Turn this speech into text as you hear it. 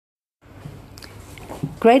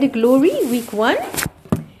Greater Glory, week 1,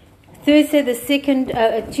 Thursday the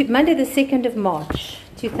 2nd, Monday the 2nd of March,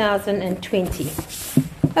 2020.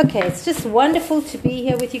 Okay, it's just wonderful to be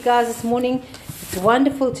here with you guys this morning. It's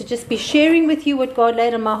wonderful to just be sharing with you what God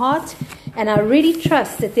laid on my heart, and I really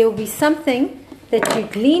trust that there will be something that you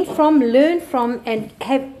glean from, learn from, and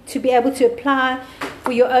have to be able to apply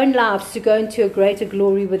for your own lives to go into a greater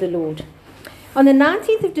glory with the Lord. On the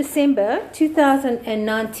 19th of December,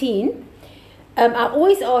 2019, I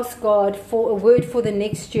always ask God for a word for the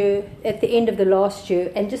next year at the end of the last year,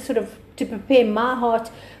 and just sort of to prepare my heart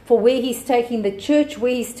for where He's taking the church,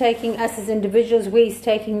 where He's taking us as individuals, where He's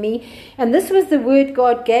taking me. And this was the word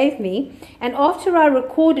God gave me. And after I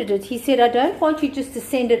recorded it, He said, I don't want you just to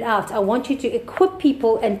send it out. I want you to equip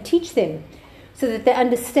people and teach them so that they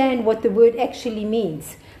understand what the word actually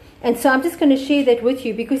means. And so I'm just going to share that with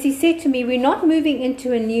you, because He said to me, we're not moving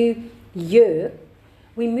into a new year.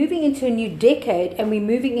 We're moving into a new decade, and we're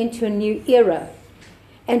moving into a new era.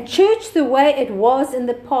 And church, the way it was in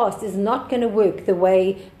the past, is not going to work the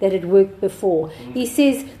way that it worked before. He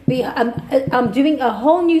says, I'm doing a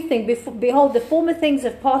whole new thing. Behold, the former things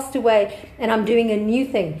have passed away, and I'm doing a new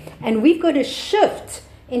thing. And we've got to shift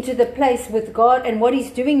into the place with God and what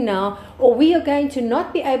He's doing now, or we are going to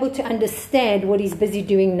not be able to understand what He's busy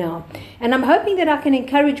doing now. And I'm hoping that I can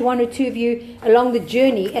encourage one or two of you along the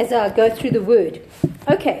journey as I go through the Word.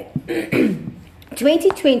 Okay,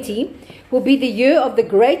 2020 will be the year of the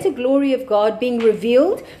greater glory of God being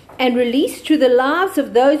revealed and released through the lives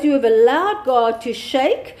of those who have allowed God to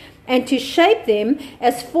shake and to shape them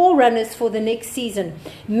as forerunners for the next season.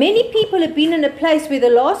 Many people have been in a place where the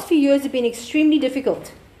last few years have been extremely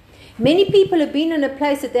difficult. Many people have been in a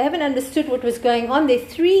place that they haven't understood what was going on. There are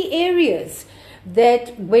 3 areas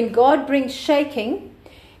that when God brings shaking,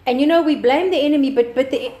 and you know, we blame the enemy,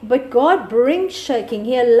 but God brings shaking.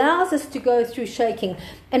 He allows us to go through shaking.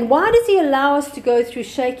 And why does He allow us to go through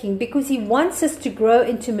shaking? Because He wants us to grow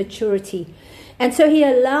into maturity. And so He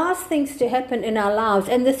allows things to happen in our lives.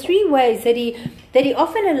 And the 3 ways that He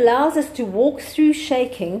often allows us to walk through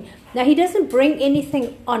shaking. Now, He doesn't bring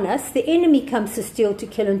anything on us. The enemy comes to steal, to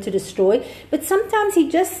kill, and to destroy. But sometimes He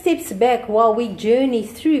just steps back while we journey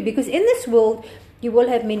through. Because in this world, you will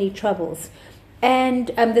have many troubles. And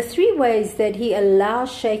the 3 ways that He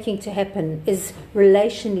allows shaking to happen is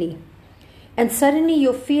relationally. And suddenly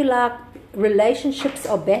you'll feel like relationships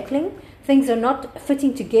are battling. Things are not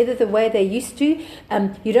fitting together the way they used to.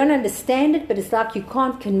 You don't understand it, but it's like you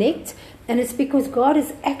can't connect. And it's because God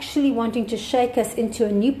is actually wanting to shake us into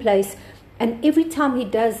a new place. And every time He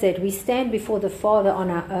does that, we stand before the Father on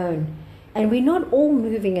our own. And we're not all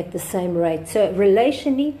moving at the same rate. So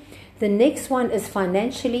relationally, the next one is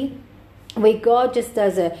financially, where God just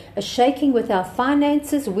does a shaking with our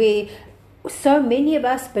finances, where so many of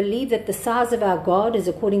us believe that the size of our God is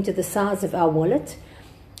according to the size of our wallet.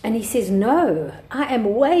 And He says, no, I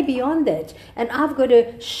am way beyond that. And I've got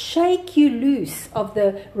to shake you loose of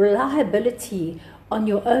the reliability on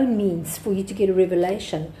your own means for you to get a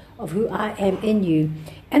revelation of who I am in you.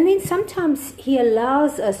 And then sometimes He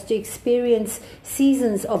allows us to experience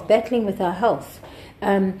seasons of battling with our health,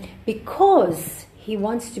 because He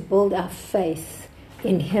wants to build our faith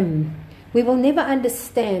in Him. We will never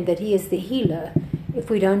understand that He is the healer if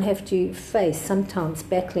we don't have to face sometimes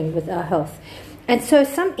battling with our health. And so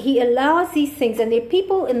He allows these things, and there are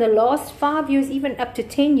people in the last 5 years, even up to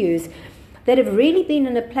 10 years, that have really been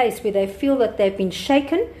in a place where they feel that they've been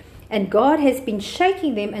shaken, and God has been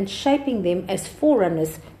shaking them and shaping them as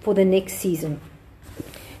forerunners for the next season.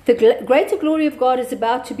 The greater glory of God is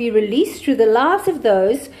about to be released through the lives of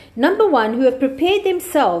those, number 1, who have prepared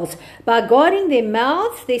themselves by guarding their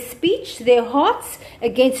mouths, their speech, their hearts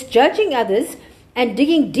against judging others, and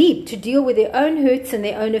digging deep to deal with their own hurts and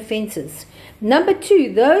their own offenses. Number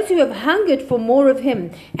 2, those who have hungered for more of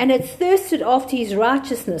Him and had thirsted after His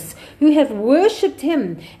righteousness, who have worshipped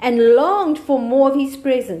Him and longed for more of His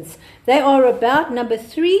presence. They are about, number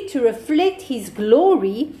 3, to reflect His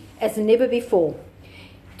glory as never before.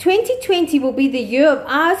 2020 will be the year of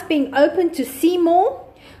eyes being opened to see more,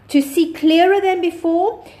 to see clearer than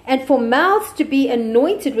before, and for mouths to be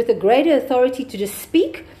anointed with a greater authority to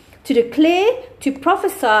speak, to declare, to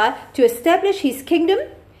prophesy, to establish His kingdom,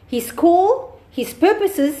 His call, His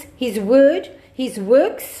purposes, His word, His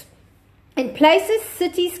works, in places,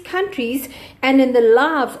 cities, countries, and in the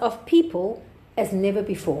lives of people as never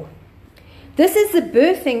before. This is the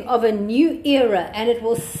birthing of a new era, and it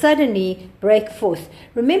will suddenly break forth.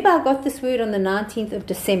 Remember, I got this word on the 19th of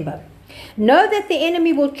December. Know that the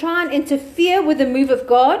enemy will try and interfere with the move of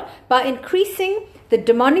God by increasing the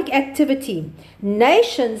demonic activity.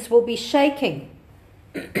 Nations will be shaking.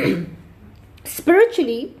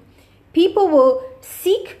 Spiritually, people will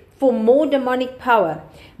seek for more demonic power.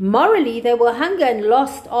 Morally, they will hunger and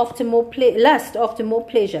lust after more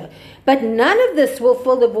pleasure. But none of this will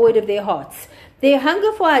fill the void of their hearts. Their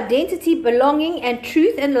hunger for identity, belonging, and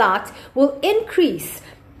truth and light will increase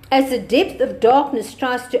as the depth of darkness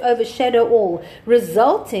tries to overshadow all,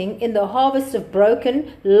 resulting in the harvest of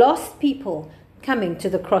broken, lost people coming to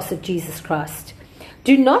the cross of Jesus Christ.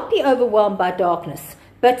 Do not be overwhelmed by darkness,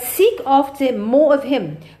 but seek after more of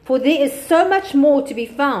Him, for there is so much more to be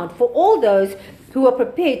found for all those who are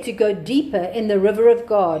prepared to go deeper in the river of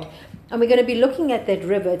God. And we're going to be looking at that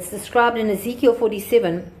river. It's described in Ezekiel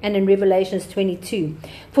 47 and in Revelations 22.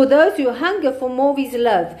 For those who hunger for more of His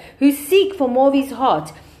love, who seek for more of His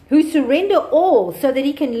heart, who surrender all so that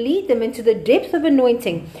He can lead them into the depth of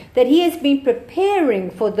anointing that He has been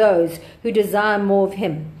preparing for those who desire more of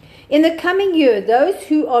Him. In the coming year, those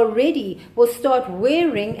who are ready will start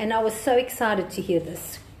wearing, and I was so excited to hear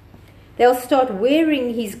this, they'll start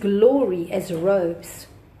wearing His glory as robes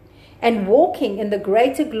and walking in the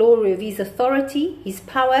greater glory of His authority, His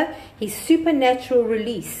power, His supernatural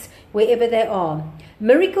release wherever they are.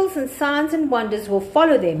 Miracles and signs and wonders will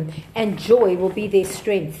follow them, and joy will be their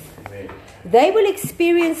strength. Amen. They will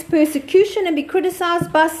experience persecution and be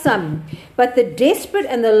criticized by some, but the desperate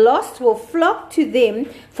and the lost will flock to them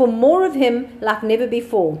for more of Him like never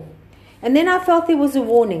before. And then I felt there was a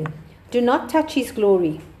warning. Do not touch His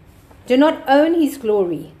glory. Do not own His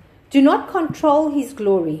glory. Do not control His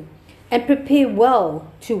glory. And prepare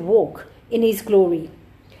well to walk in His glory.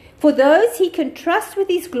 For those He can trust with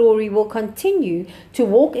His glory will continue to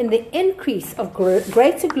walk in the increase of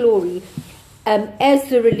greater glory as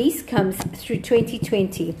the release comes through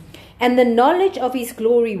 2020. And the knowledge of His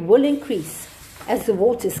glory will increase as the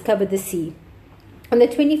waters cover the sea. On the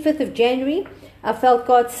 25th of January, I felt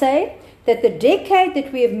God say that the decade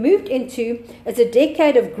that we have moved into is a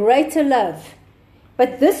decade of greater love.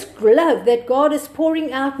 But this love that God is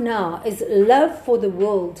pouring out now is love for the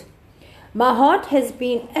world. My heart has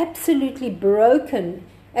been absolutely broken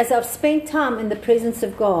as I've spent time in the presence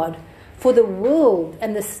of God for the world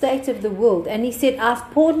and the state of the world. And He said, I've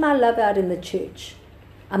poured my love out in the church.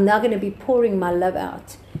 I'm now going to be pouring my love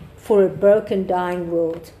out for a broken, dying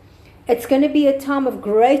world. It's going to be a time of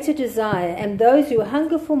greater desire, and those who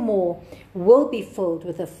hunger for more will be filled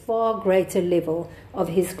with a far greater level of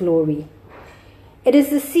His glory. It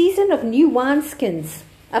is the season of new wineskins.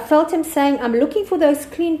 I felt Him saying, I'm looking for those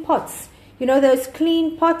clean pots. You know, those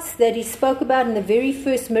clean pots that He spoke about in the very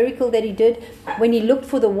first miracle that He did, when He looked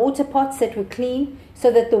for the water pots that were clean,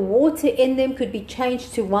 so that the water in them could be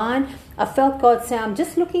changed to wine. I felt God say, I'm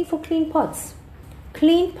just looking for clean pots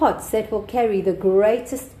that will carry the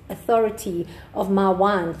greatest authority of my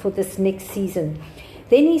wine for this next season.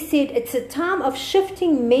 Then He said, it's a time of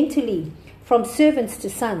shifting mentally from servants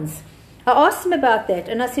to sons. I asked Him about that,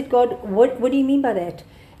 and I said, God, what do you mean by that?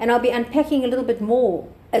 And I'll be unpacking a little bit more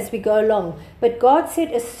as we go along. But God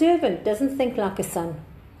said a servant doesn't think like a son.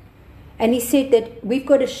 And He said that we've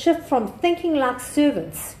got to shift from thinking like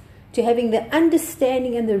servants to having the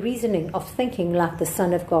understanding and the reasoning of thinking like the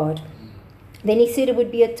Son of God. Then He said it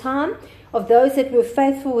would be a time of those that were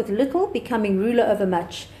faithful with little becoming ruler over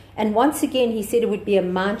much. And once again, He said it would be a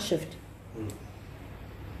mind shift.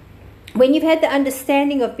 When you've had the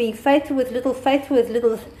understanding of being faithful with little,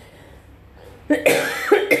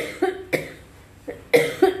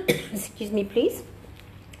 excuse me please,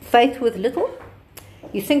 faithful with little,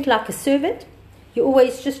 you think like a servant, you're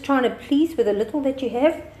always just trying to please with the little that you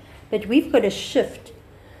have, but we've got to shift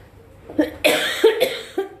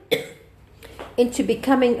into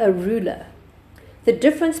becoming a ruler. The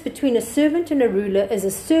difference between a servant and a ruler is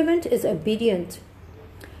a servant is obedient.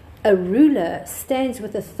 A ruler stands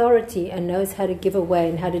with authority and knows how to give away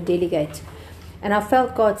and how to delegate. And I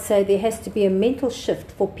felt God say there has to be a mental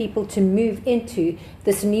shift for people to move into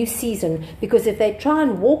this new season. Because if they try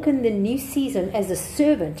and walk in the new season as a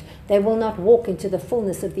servant, they will not walk into the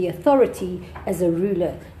fullness of the authority as a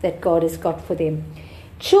ruler that God has got for them.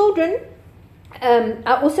 Children,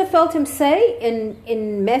 I also felt Him say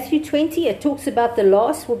in Matthew 20, it talks about the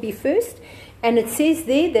last will be first. And it says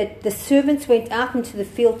there that the servants went out into the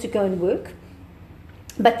field to go and work.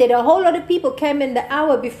 But that a whole lot of people came in the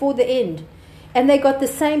hour before the end. And they got the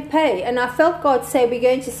same pay. And I felt God say we're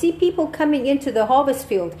going to see people coming into the harvest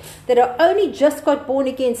field that are only just got born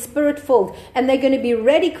again, spirit-filled. And they're going to be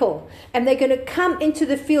radical. And they're going to come into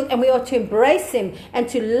the field. And we are to embrace them and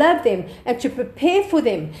to love them and to prepare for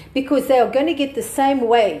them. Because they are going to get the same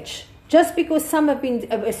wage Just because some have been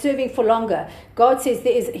serving for longer, God says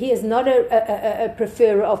He is not a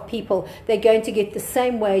preferer of people. They're going to get the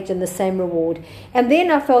same wage and the same reward. And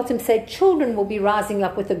then I felt Him say, children will be rising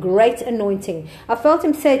up with a great anointing. I felt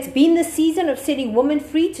Him say, it's been the season of setting women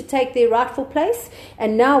free to take their rightful place.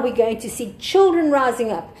 And now we're going to see children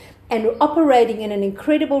rising up and operating in an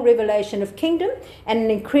incredible revelation of kingdom and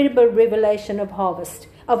an incredible revelation of harvest,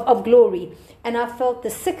 of glory. And I felt the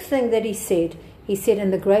sixth thing that He said,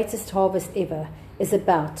 and the greatest harvest ever is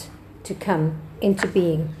about to come into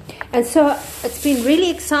being. And so it's been really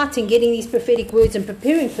exciting getting these prophetic words and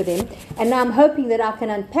preparing for them. And now I'm hoping that I can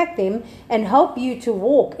unpack them and help you to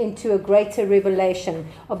walk into a greater revelation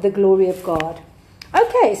of the glory of God.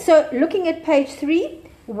 Okay, so looking at page 3,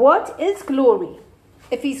 what is glory?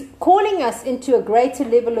 If He's calling us into a greater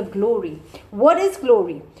level of glory, what is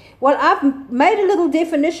glory? Well, I've made a little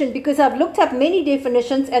definition because I've looked up many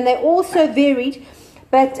definitions and they're all so varied,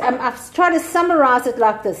 but I've tried to summarize it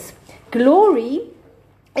like this. Glory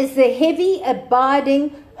is the heavy,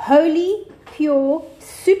 abiding, holy, pure,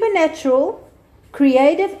 supernatural,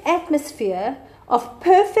 creative atmosphere of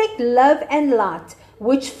perfect love and light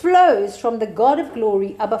which flows from the God of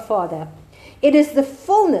glory, Abba Father. It is the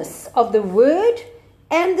fullness of the Word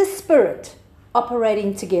and the Spirit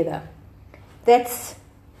operating together. That's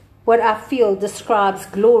what I feel describes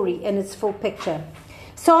glory in its full picture.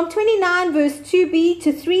 Psalm 29 verse 2b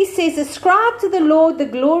to 3 says, ascribe to the Lord the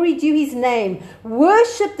glory due His name.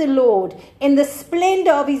 Worship the Lord in the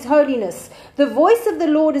splendor of His holiness. The voice of the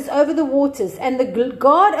Lord is over the waters, and the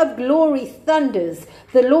God of glory thunders.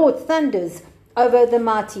 The Lord thunders over the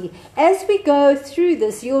mighty. As we go through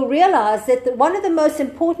this, you'll realize that one of the most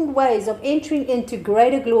important ways of entering into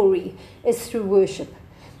greater glory is through worship.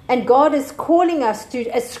 And God is calling us to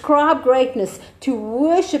ascribe greatness, to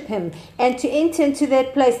worship Him, and to enter into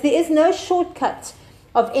that place. There is no shortcut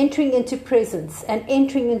of entering into presence and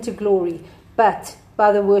entering into glory, but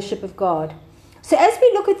by the worship of God. So as we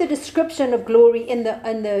look at the description of glory in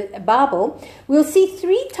the Bible, we'll see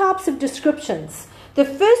 3 types of descriptions. The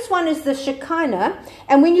first one is the Shekinah,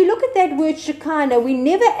 and when you look at that word Shekinah, we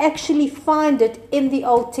never actually find it in the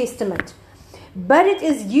Old Testament. But it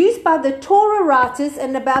is used by the Torah writers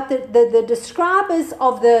and about the describers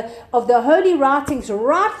of the holy writings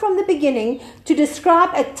right from the beginning to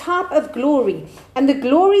describe a type of glory. And the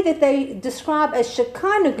glory that they describe as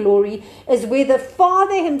Shekinah glory is where the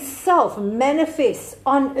Father Himself manifests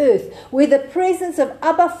on earth, where the presence of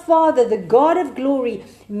Abba Father, the God of glory,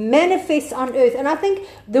 manifests on earth. And I think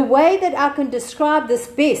the way that I can describe this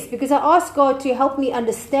best, because I asked God to help me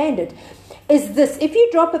understand it, is this. If you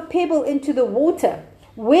drop a pebble into the water,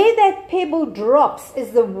 where that pebble drops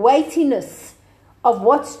is the weightiness of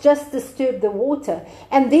what's just disturbed the water.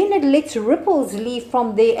 And then it lets ripples leave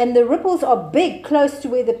from there. And the ripples are big, close to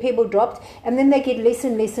where the pebble dropped. And then they get less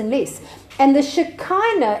and less and less. And the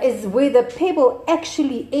Shekinah is where the pebble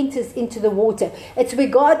actually enters into the water. It's where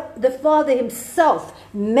God, the Father Himself,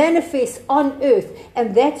 manifests on earth.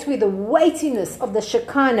 And that's where the weightiness of the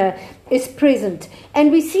Shekinah is present.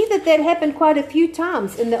 And we see that happened quite a few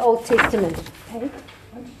times in the Old Testament. Okay.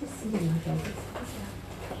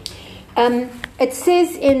 It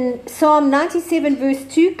says in Psalm 97 verse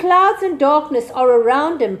 2, clouds and darkness are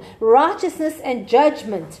around Him, righteousness and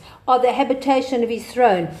judgment are the habitation of His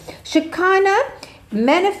throne. Shekinah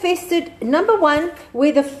manifested, number 1,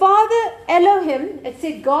 where the Father Elohim, it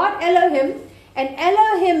said God Elohim, and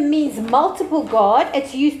Elohim means multiple God.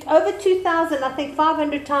 It's used over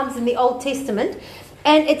 2,500 times in the Old Testament.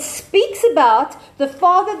 And it speaks about the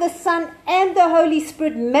Father, the Son, and the Holy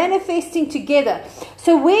Spirit manifesting together.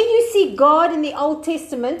 So where you see God in the Old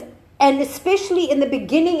Testament, and especially in the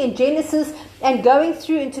beginning in Genesis and going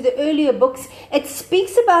through into the earlier books, it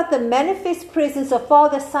speaks about the manifest presence of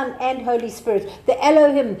Father, Son, and Holy Spirit, the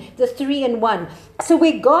Elohim, the 3 in 1. So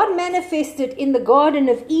where God manifested in the Garden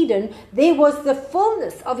of Eden, there was the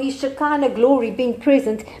fullness of His Shekinah glory being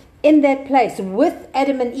present in that place with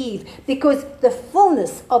Adam and Eve, because the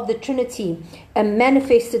fullness of the Trinity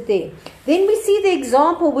manifested there. Then we see the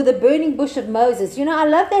example with the burning bush of Moses. You know, I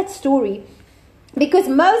love that story because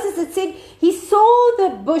Moses, it said, he saw the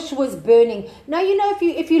bush was burning. Now, you know,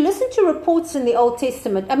 if you listen to reports in the Old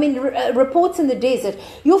Testament, reports in the desert,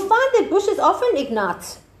 you'll find that bushes often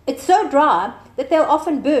ignite. It's so dry that they'll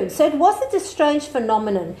often burn. So it wasn't a strange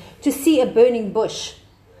phenomenon to see a burning bush.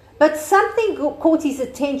 But something caught his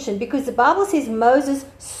attention, because the Bible says Moses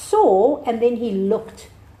saw and then he looked.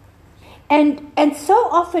 And so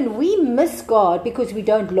often we miss God because we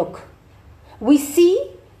don't look. We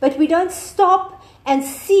see, but we don't stop and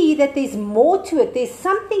see that there's more to it. There's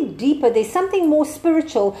something deeper. There's something more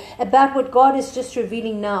spiritual about what God is just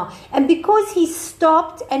revealing now. And because he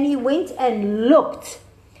stopped and he went and looked,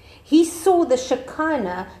 he saw the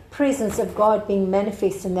Shekinah presence of God being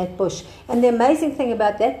manifest in that bush. And the amazing thing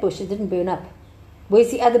about that bush, it didn't burn up,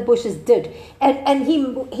 whereas the other bushes did. And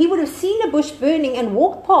he would have seen a bush burning and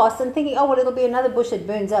walked past and thinking, oh, well, it'll be another bush that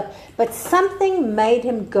burns up. But something made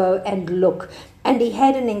him go and look. And he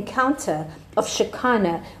had an encounter of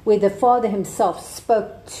Shekinah where the Father himself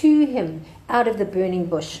spoke to him out of the burning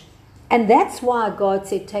bush. And that's why God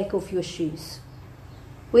said, take off your shoes.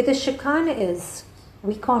 Where the Shekinah is,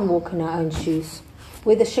 we can't walk in our own shoes.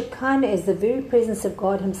 Where the Shekinah is, the very presence of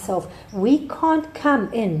God himself, we can't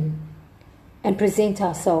come in and present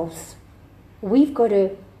ourselves. We've got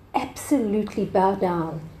to absolutely bow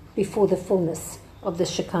down before the fullness of the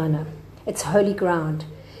Shekinah. It's holy ground.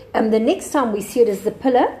 The next time we see it as the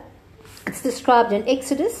pillar, it's described in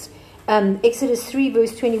Exodus. Exodus 3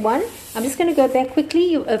 verse 21. I'm just going to go back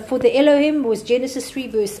quickly. For the Elohim was Genesis 3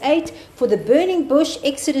 verse 8. For the burning bush,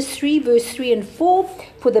 Exodus 3 verse 3 and 4.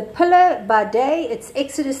 For the pillar by day, it's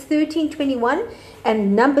Exodus 13:21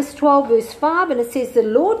 and Numbers 12 verse 5. And it says, the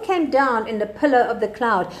Lord came down in the pillar of the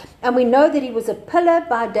cloud. And we know that he was a pillar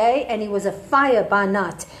by day and he was a fire by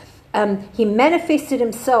night. He manifested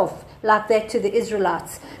himself like that to the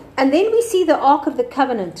Israelites. And then we see the Ark of the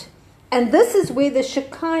Covenant. And this is where the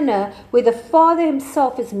Shekinah, where the Father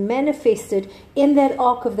himself is manifested in that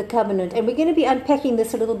Ark of the Covenant. And we're going to be unpacking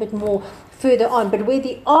this a little bit more further on. But where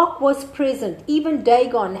the Ark was present, even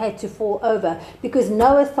Dagon had to fall over, because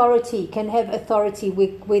no authority can have authority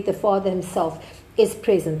where the Father himself is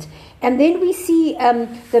present. And then we see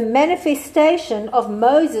the manifestation of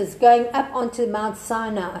Moses going up onto Mount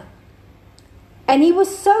Sinai. And he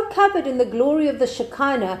was so covered in the glory of the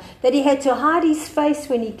Shekinah that he had to hide his face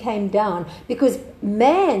when he came down, because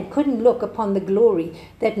man couldn't look upon the glory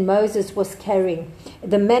that Moses was carrying.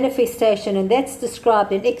 The manifestation, and that's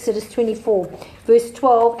described in Exodus 24, verse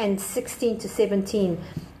 12 and 16 to 17.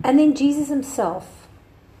 And then Jesus himself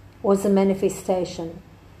was the manifestation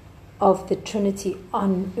of the Trinity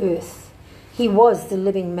on earth. He was the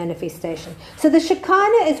living manifestation. So the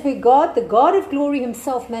Shekinah is where God, the God of glory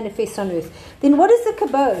himself, manifests on earth. Then what is the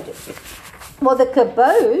kabod? Well, the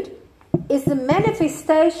kabod is the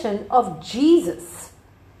manifestation of Jesus,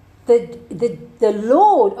 the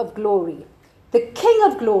Lord of glory, the King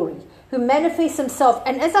of glory, who manifests himself.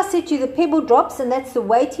 And as I said to you, the pebble drops, and that's the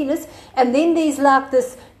weightiness. And then there's like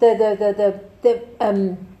this,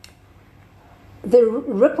 the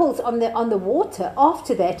ripples on the water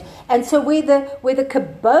after that. And so where the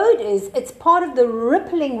kabod is, it's part of the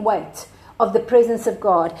rippling weight of the presence of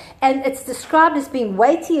God. And it's described as being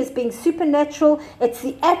weighty, as being supernatural. It's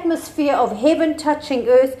the atmosphere of heaven touching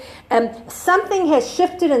earth. Something has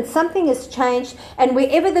shifted and something has changed. And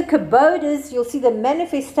wherever the kabod is, you'll see the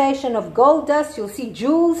manifestation of gold dust. You'll see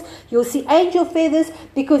jewels. You'll see angel feathers,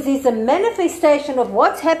 because there's a manifestation of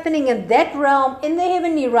what's happening in that realm, in the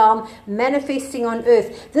heavenly realm, manifesting on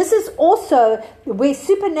earth. This is also where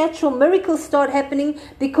supernatural miracles start happening,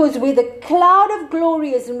 because where the cloud of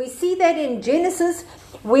glory is, and we see that in Genesis,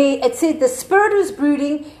 where it said the Spirit was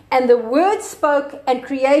brooding and the Word spoke and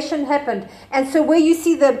creation happened. And so where you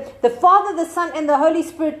see the Father, the Son, and the Holy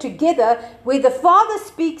Spirit together, where the Father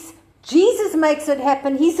speaks, Jesus makes it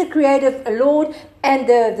happen. He's the creative Lord, and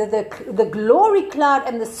the glory cloud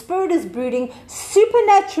and the Spirit is brooding.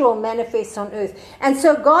 Supernatural manifests on earth. And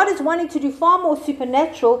so God is wanting to do far more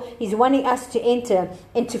supernatural. He's wanting us to enter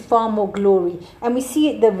into far more glory. And we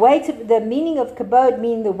see the weight of the meaning of kabod,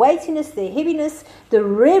 meaning the weightiness, the heaviness, the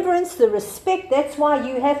reverence, the respect. That's why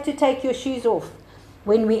you have to take your shoes off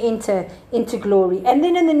when we enter into glory. And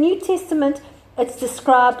then in the New Testament, it's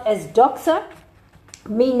described as doxa,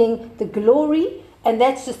 meaning the glory, and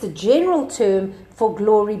that's just a general term for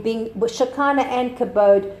glory, being Shekinah and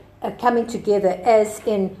kabod coming together as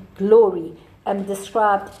in glory,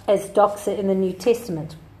 described as doxa in the New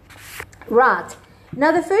Testament. Right.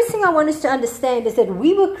 Now the first thing I want us to understand is that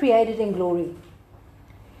we were created in glory.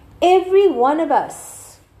 Every one of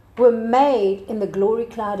us were made in the glory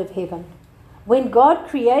cloud of heaven. When God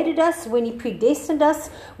created us, when He predestined us,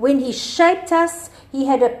 when He shaped us, He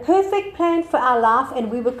had a perfect plan for our life,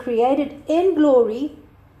 and we were created in glory.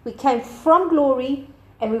 We came from glory,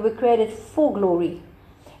 and we were created for glory.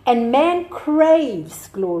 And man craves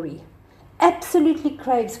glory, absolutely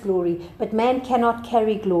craves glory, but man cannot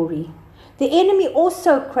carry glory. The enemy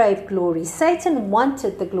also craved glory. Satan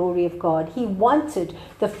wanted the glory of God. He wanted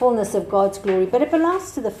the fullness of God's glory, but it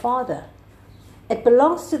belongs to the Father. It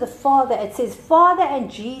belongs to the Father. It says Father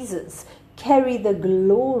and Jesus carry the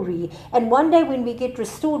glory. And one day when we get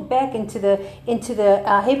restored back into the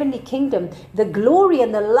heavenly kingdom, the glory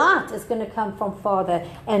and the light is going to come from Father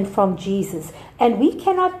and from Jesus. And we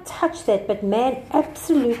cannot touch that, but man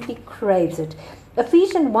absolutely craves it.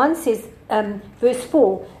 Ephesians 1 says, verse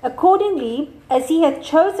 4, accordingly, as he hath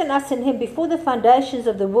chosen us in him before the foundations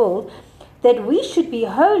of the world, that we should be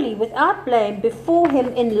holy without blame before him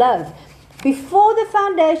in love. Before the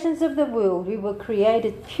foundations of the world, we were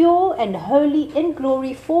created pure and holy in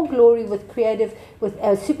glory, for glory, with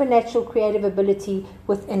supernatural creative ability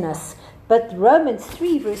within us. But Romans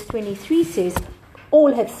 3 verse 23 says,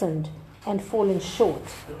 all have sinned and fallen short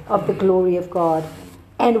of the glory of God.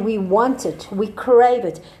 And we want it. We crave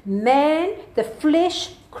it. Man, the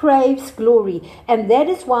flesh, craves glory. And that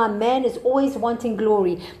is why man is always wanting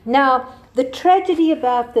glory. Now, the tragedy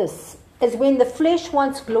about this is when the flesh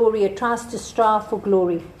wants glory, it tries to strive for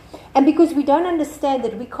glory. And because we don't understand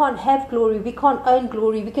that we can't have glory, we can't own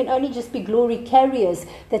glory, we can only just be glory carriers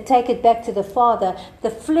that take it back to the Father,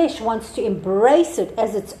 the flesh wants to embrace it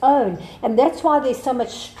as its own. And that's why there's so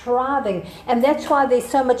much striving. And that's why there's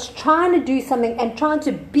so much trying to do something and trying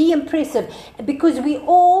to be impressive. Because we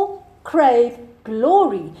all crave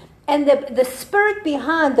glory. And the spirit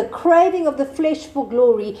behind the craving of the flesh for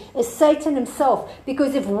glory is Satan himself.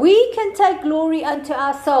 Because if we can take glory unto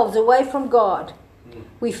ourselves away from God,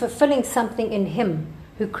 we're fulfilling something in him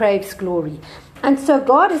who craves glory. And so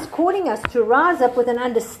God is calling us to rise up with an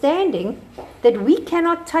understanding that we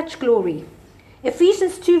cannot touch glory.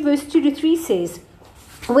 Ephesians 2 verse 2 to 3 says,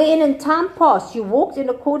 wherein in time past you walked in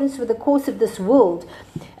accordance with the course of this world,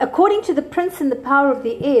 according to the prince and the power of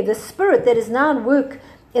the air, the spirit that is now at work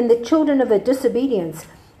in the children of a disobedience,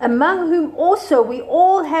 among whom also we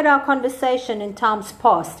all had our conversation in times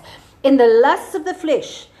past, in the lusts of the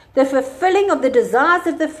flesh, the fulfilling of the desires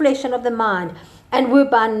of the flesh and of the mind, and were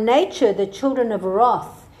by nature the children of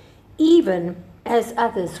wrath, even as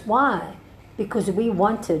others. Why? Because we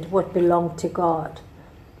wanted what belonged to God.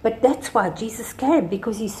 But that's why Jesus came,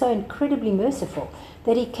 because he's so incredibly merciful,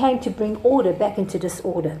 that he came to bring order back into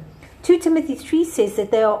disorder. 2 Timothy 3 says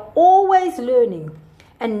that they are always learning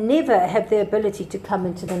and never have the ability to come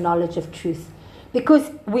into the knowledge of truth.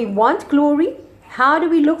 Because we want glory. How do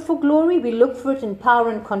we look for glory? We look for it in power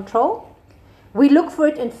and control. We look for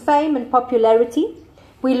it in fame and popularity.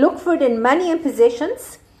 We look for it in money and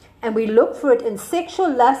possessions. And we look for it in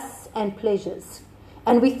sexual lusts and pleasures.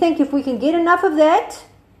 And we think if we can get enough of that,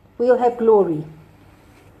 we'll have glory.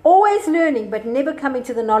 Always learning, but never coming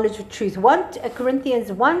to the knowledge of truth. 1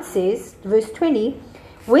 Corinthians 1 says, verse 20,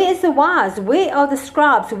 where is the wise? Where are the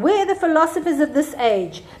scribes? Where are the philosophers of this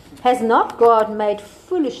age? Has not God made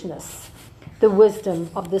foolishness the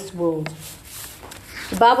wisdom of this world?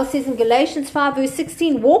 The Bible says in Galatians 5 verse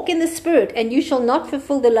 16, walk in the Spirit, and you shall not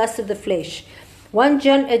fulfill the lust of the flesh. 1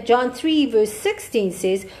 John 3 verse 16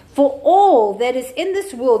 says, for all that is in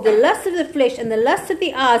this world, the lust of the flesh and the lust of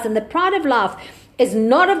the eyes and the pride of life, is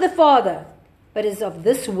not of the Father, but is of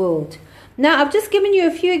this world. Now, I've just given you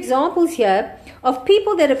a few examples here of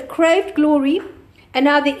people that have craved glory, and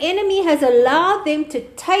now the enemy has allowed them to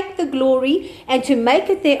take the glory and to make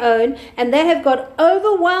it their own, and they have got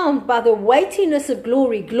overwhelmed by the weightiness of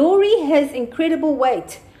glory. Glory has incredible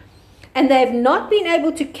weight, and they have not been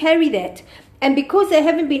able to carry that. And because they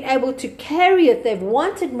haven't been able to carry it, they've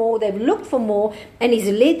wanted more, they've looked for more, and he's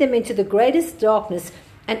led them into the greatest darkness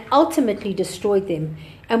and ultimately destroyed them.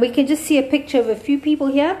 And we can just see a picture of a few people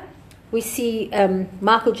here. We see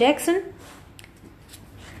Michael Jackson,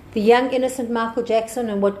 the young innocent Michael Jackson,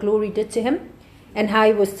 and what glory did to him, and how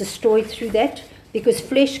he was destroyed through that, because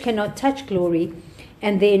flesh cannot touch glory.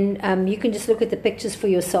 And then you can just look at the pictures for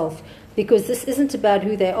yourself, because this isn't about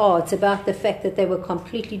who they are, it's about the fact that they were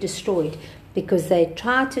completely destroyed because they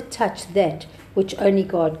tried to touch that which only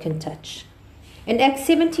God can touch. In Acts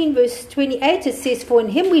 17 verse 28 it says, for in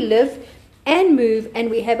him we live and move and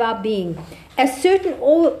we have our being, as certain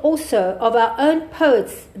also of our own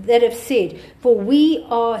poets that have said, for we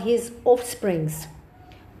are his offsprings.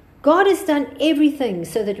 God has done everything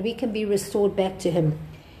so that we can be restored back to him.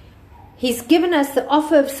 He's given us the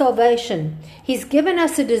offer of salvation. He's given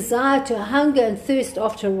us a desire to hunger and thirst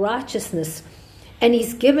after righteousness. And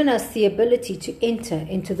he's given us the ability to enter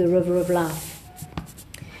into the river of life.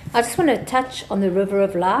 I just want to touch on the river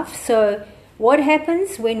of life. So what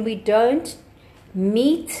happens when we don't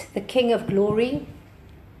meet the King of Glory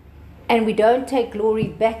and we don't take glory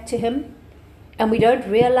back to him, and we don't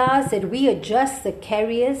realize that we are just the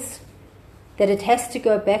carriers, that it has to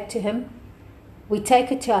go back to him? We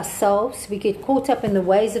take it to ourselves. We get caught up in the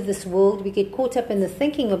ways of this world. We get caught up in the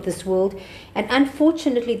thinking of this world. And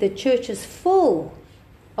unfortunately, the church is full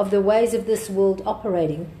of the ways of this world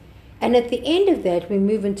operating. And at the end of that, we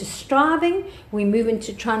move into striving, we move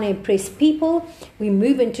into trying to impress people, we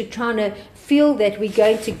move into trying to feel that we're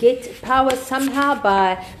going to get power somehow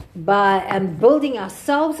by building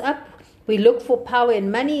ourselves up. We look for power in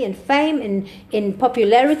money and fame, in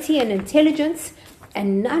popularity and intelligence,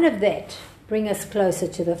 and none of that bring us closer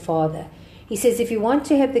to the Father. He says, if you want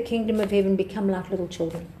to have the kingdom of heaven, become like little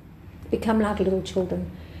children. Become like little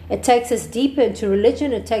children. It takes us deeper into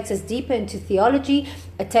religion. It takes us deeper into theology.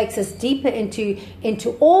 It takes us deeper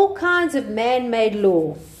into all kinds of man-made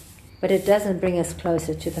law. But it doesn't bring us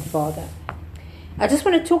closer to the Father. I just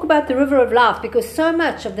want to talk about the river of life, because so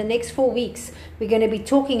much of the next 4 weeks we're going to be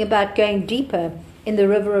talking about going deeper in the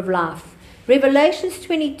river of life. Revelations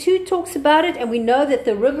 22 talks about it, and we know that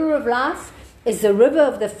the river of life is the river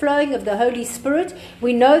of the flowing of the Holy Spirit.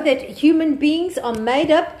 We know that human beings are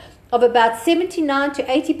made up of about 79 to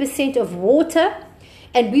 80% of water,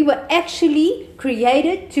 and we were actually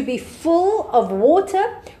created to be full of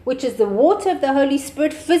water, which is the water of the Holy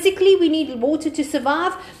Spirit. Physically, we need water to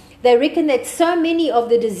survive. They reckon that so many of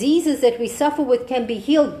the diseases that we suffer with can be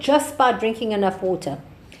healed just by drinking enough water.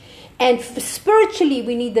 And spiritually,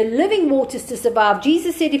 we need the living waters to survive.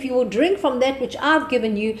 Jesus said, if you will drink from that which I've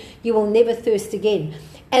given you, you will never thirst again.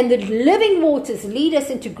 And the living waters lead us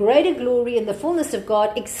into greater glory in the fullness of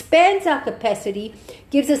God, expands our capacity,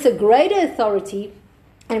 gives us a greater authority,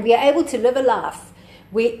 and we are able to live a life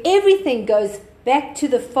where everything goes back to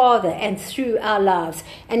the Father and through our lives.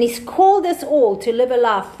 And He's called us all to live a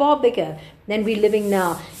life far bigger than we're living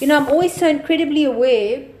now. You know, I'm always so incredibly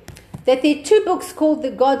aware that there are 2 books called The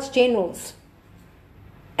God's Generals.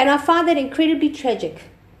 And I find that incredibly tragic,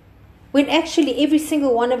 when actually every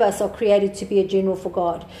single one of us are created to be a general for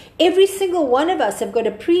God. Every single one of us have got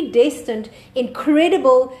a predestined,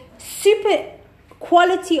 incredible, super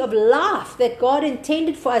quality of life that God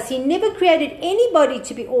intended for us. He never created anybody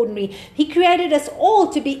to be ordinary. He created us all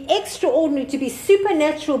to be extraordinary, to be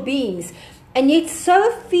supernatural beings. And yet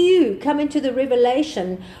so few come into the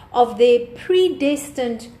revelation of their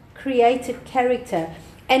predestined, created character.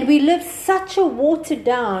 And we live such a watered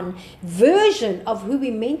down version of who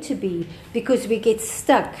we're meant to be, because we get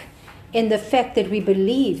stuck in the fact that we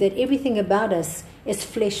believe that everything about us is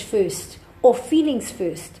flesh first or feelings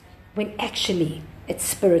first, when actually it's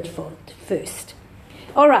spirit first.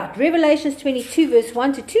 All right, Revelations 22 verse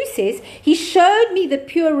 1 to 2 says, He showed me the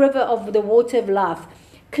pure river of the water of life,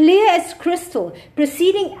 clear as crystal,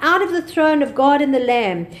 proceeding out of the throne of God and the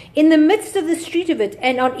Lamb. In the midst of the street of it,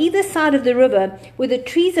 and on either side of the river, were the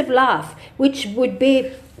trees of life, which would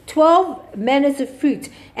bear 12 manners of fruit,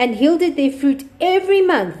 and yielded their fruit every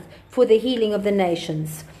month for the healing of the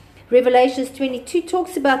nations. Revelations 22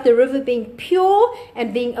 talks about the river being pure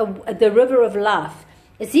and being the river of life.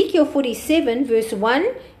 Ezekiel 47 verse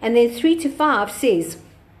 1 and then 3 to 5 says,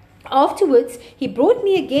 Afterwards he brought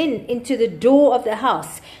me again into the door of the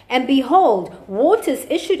house, and behold, waters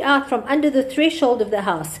issued out from under the threshold of the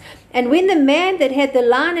house. And when the man that had the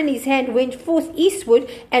line in his hand went forth eastward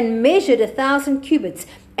and measured 1,000 cubits,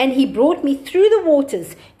 and he brought me through the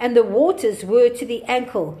waters, and the waters were to the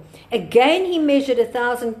ankle. Again he measured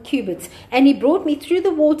 1,000 cubits, and he brought me through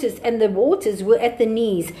the waters, and the waters were at the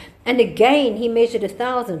knees. And again he measured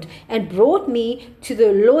 1,000, and brought me to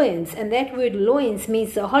the loins, and that word loins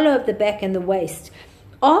means the hollow of the back and the waist.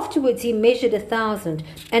 Afterwards he measured 1,000,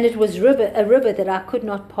 and it was a river that I could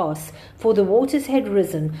not pass, for the waters had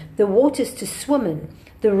risen, the waters to swim in,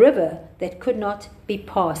 the river that could not be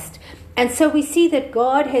passed. And so we see that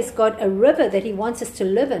God has got a river that He wants us to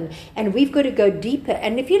live in, and we've got to go deeper.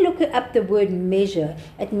 And if you look up the word measure,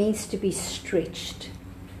 it means to be stretched.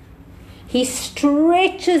 He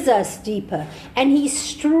stretches us deeper, and He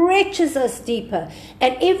stretches us deeper.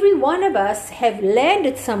 And every one of us have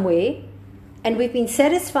landed somewhere, and we've been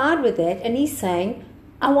satisfied with that, and He's saying,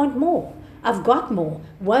 I want more. I've got more.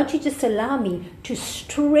 Won't you just allow me to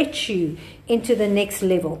stretch you into the next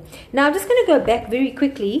level? Now, I'm just going to go back very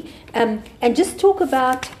quickly and just talk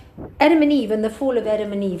about Adam and Eve and the fall of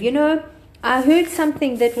Adam and Eve. You know, I heard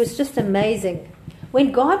something that was just amazing.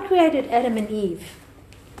 When God created Adam and Eve,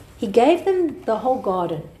 He gave them the whole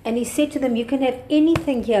garden, and He said to them, you can have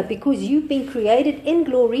anything here because you've been created in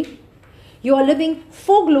glory. You are living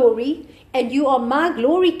for glory, and you are my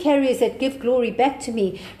glory carriers that give glory back to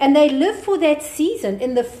me. And they lived for that season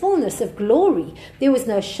in the fullness of glory. There was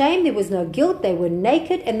no shame, there was no guilt. They were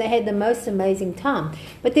naked, and they had the most amazing time.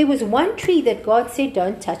 But there was one tree that God said,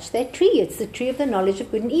 don't touch that tree. It's the tree of the knowledge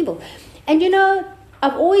of good and evil. And you know,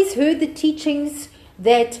 I've always heard the teachings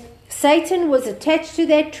that Satan was attached to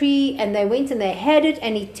that tree, and they went and they had it,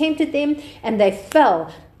 and he tempted them, and they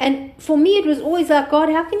fell. And for me, it was always like, God,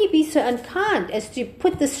 how can you be so unkind as to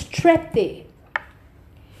put this trap there?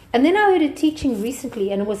 And then I heard a teaching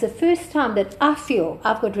recently, and it was the first time that I feel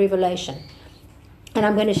I've got revelation. And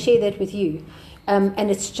I'm going to share that with you.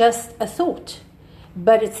 And it's just a thought.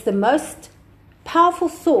 But it's the most powerful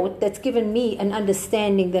thought that's given me an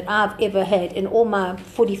understanding that I've ever had in all my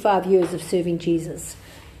 45 years of serving Jesus.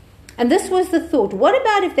 And this was the thought: what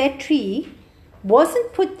about if that tree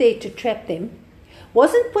wasn't put there to trap them,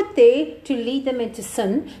 wasn't put there to lead them into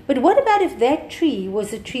sin, but what about if that tree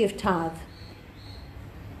was a tree of tithe?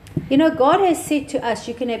 You know, God has said to us,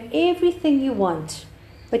 you can have everything you want,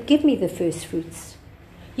 but give me the first fruits.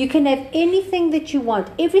 You can have anything that you want.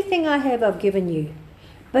 Everything I have, I've given you.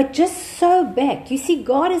 But just sow back. You see,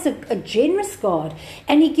 God is a generous God,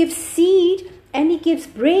 and He gives seed and He gives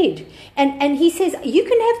bread. And He says, you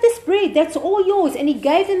can have this bread. That's all yours. And He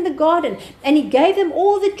gave them the garden, and He gave them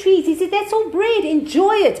all the trees. He said, that's all bread.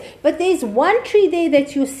 Enjoy it. But there's one tree there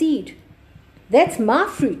that's your seed. That's my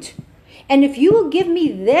fruit. And if you will give me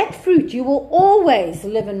that fruit, you will always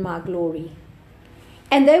live in my glory.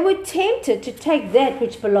 And they were tempted to take that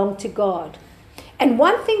which belonged to God. And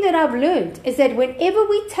one thing that I've learned is that whenever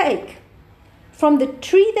we take from the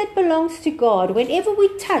tree that belongs to God, whenever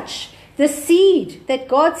we touch the seed that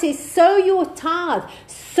God says, sow your tithe,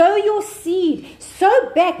 sow your seed,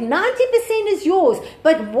 sow back, 90% is yours,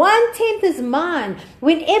 but 1/10 is mine.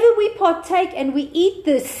 Whenever we partake and we eat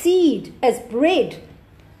the seed as bread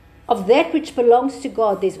of that which belongs to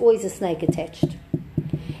God, there's always a snake attached.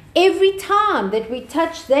 Every time that we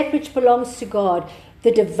touch that which belongs to God,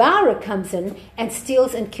 the devourer comes in and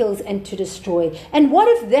steals and kills and to destroy. And what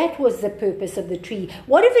if that was the purpose of the tree?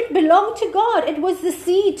 What if it belonged to God? It was the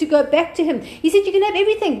seed to go back to Him. He said, you can have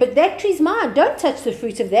everything, but that tree's mine. Don't touch the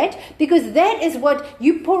fruit of that, because that is what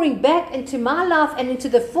you're pouring back into my life and into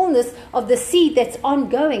the fullness of the seed that's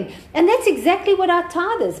ongoing. And that's exactly what our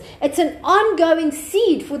tithe is. It's an ongoing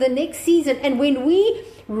seed for the next season. And when we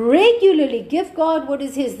regularly give God what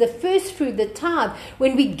is His, the first fruit, the tithe,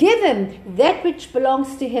 when we give Him that which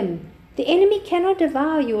belongs to Him, the enemy cannot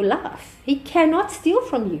devour your life. He cannot steal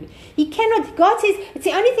from you. He cannot. God says, it's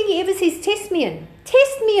the only thing He ever says, test me in.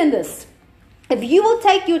 Test me in this. If you will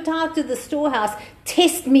take your tithe to the storehouse,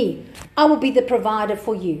 test me. I will be the provider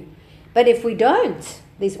for you. But if we don't,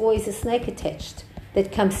 there's always a snake attached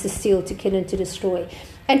that comes to steal, to kill, and to destroy.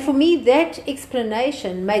 And for me, that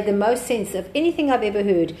explanation made the most sense of anything I've ever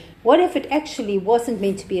heard. What if it actually wasn't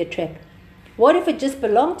meant to be a trap? What if it just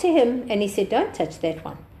belonged to Him and He said, don't touch that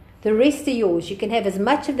one. The rest are yours. You can have as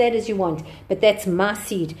much of that as you want, but that's my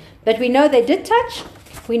seed. But we know they did touch.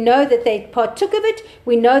 We know that they partook of it.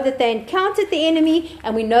 We know that they encountered the enemy,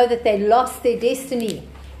 and we know that they lost their destiny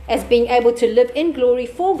as being able to live in glory,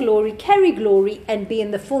 for glory, carry glory, and be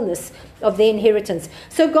in the fullness of their inheritance.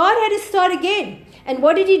 So God had to start again. And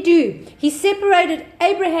what did He do? He separated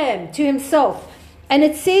Abraham to Himself. And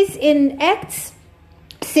it says in Acts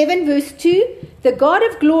 7 verse 2, the God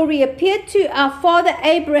of glory appeared to our father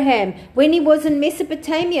Abraham when he was in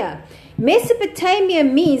Mesopotamia. Mesopotamia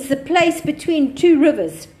means the place between two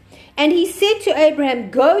rivers. And He said to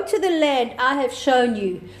Abraham, go to the land I have shown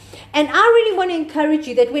you. And I really want to encourage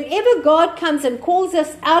you that whenever God comes and calls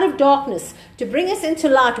us out of darkness to bring us into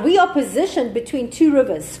light, we are positioned between two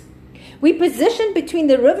rivers. We're positioned between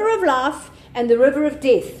the river of life and the river of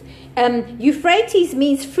death. Euphrates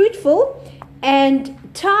means fruitful, and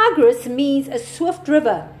Tigris means a swift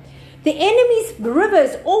river. The enemy's river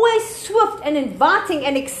is always swift and inviting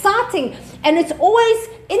and exciting, and it's always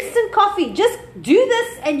instant coffee. Just do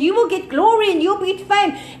this and you will get glory and you'll get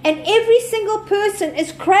fame. And every single person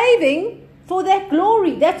is craving for that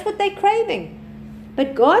glory. That's what they're craving.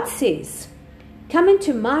 But God says, come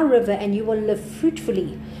into my river and you will live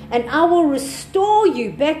fruitfully, and I will restore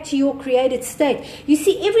you back to your created state. You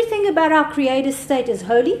see, everything about our created state is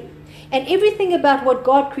holy. And everything about what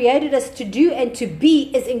God created us to do and to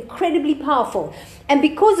be is incredibly powerful. And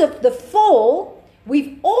because of the fall,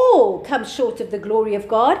 we've all come short of the glory of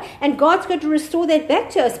God. And God's got to restore that back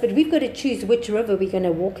to us. But we've got to choose which river we're going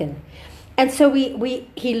to walk in. And so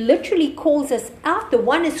He literally calls us out. The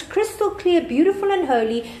one is crystal clear, beautiful and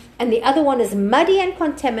holy. And the other one is muddy and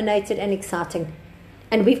contaminated and exciting.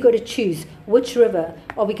 And we've got to choose which river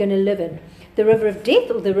are we going to live in. The river of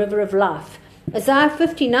death or the river of life. Isaiah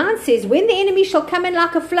 59 says, when the enemy shall come in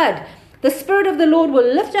like a flood, the Spirit of the Lord will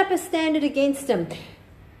lift up a standard against him.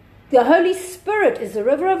 The Holy Spirit is the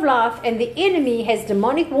river of life, and the enemy has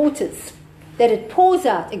demonic waters that it pours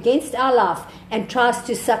out against our life and tries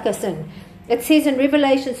to suck us in. It says in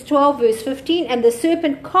Revelations 12 verse 15, and the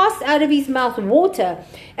serpent cast out of his mouth water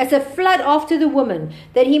as a flood after the woman,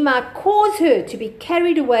 that he might cause her to be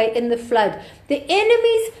carried away in the flood. The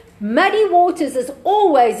enemy's muddy waters is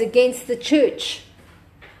always against the church.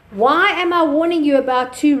 Why am I warning you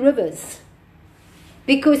about two rivers?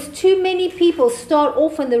 Because too many people start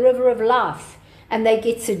off in the river of life and they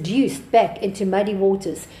get seduced back into muddy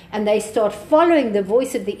waters, and they start following the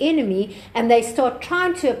voice of the enemy, and they start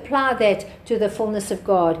trying to apply that to the fullness of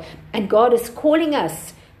God. And God is calling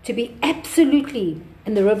us to be absolutely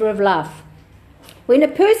in the river of life. When a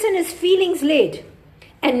person is feelings led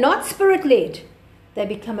and not spirit led, they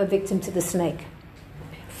become a victim to the snake.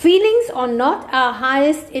 Feelings are not our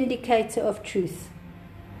highest indicator of truth.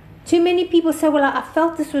 Too many people say, well, I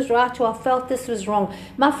felt this was right, or I felt this was wrong.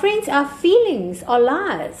 My friends, our feelings are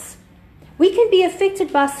lies. We can be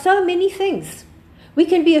affected by so many things. We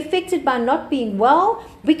can be affected by not being well.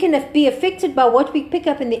 We can be affected by what we pick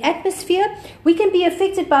up in the atmosphere. We can be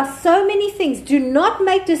affected by so many things. Do not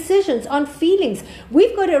make decisions on feelings.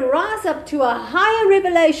 We've got to rise up to a higher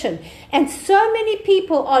revelation. And so many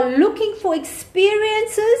people are looking for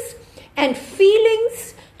experiences and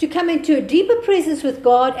feelings to come into a deeper presence with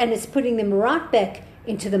God, and it's putting them right back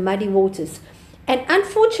into the muddy waters. And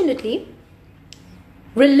unfortunately,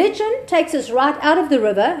 religion takes us right out of the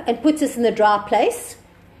river and puts us in the dry place.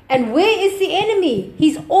 And where is the enemy?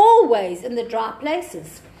 He's always in the dry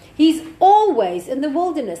places. He's always in the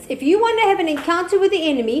wilderness. If you want to have an encounter with the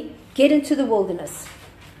enemy, get into the wilderness.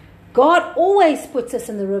 God always puts us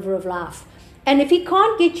in the river of life. And if he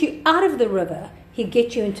can't get you out of the river, he'll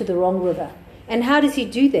get you into the wrong river. And how does he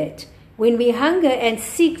do that? When we hunger and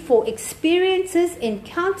seek for experiences,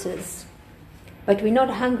 encounters, but we're not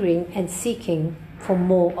hungering and seeking for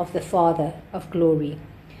more of the Father of glory.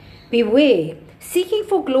 Beware, seeking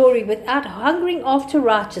for glory without hungering after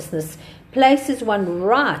righteousness places one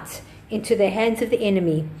right into the hands of the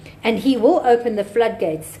enemy, and he will open the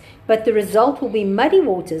floodgates, but the result will be muddy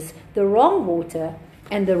waters, the wrong water,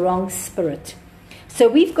 and the wrong spirit. So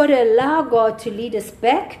we've got to allow God to lead us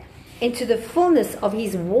back into the fullness of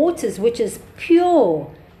his waters, which is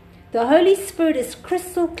pure. The Holy Spirit is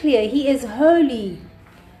crystal clear. He is holy.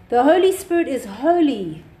 The Holy Spirit is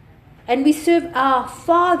holy. And we serve our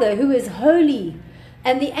Father who is holy.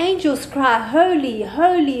 And the angels cry, holy,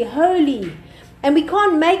 holy, holy. And we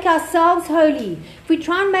can't make ourselves holy. If we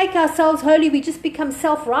try and make ourselves holy, we just become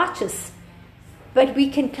self-righteous. But we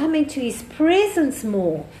can come into his presence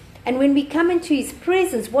more. And when we come into his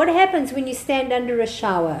presence, what happens when you stand under a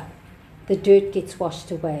shower? The dirt gets washed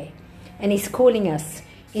away. And he's calling us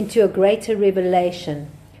into a greater revelation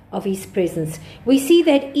of his presence. We see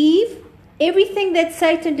that Eve, everything that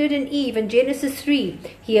Satan did in Eve in Genesis 3,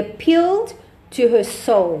 he appealed to her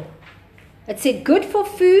soul. It said good for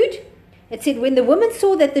food. It said when the woman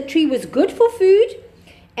saw that the tree was good for food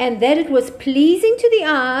and that it was pleasing to the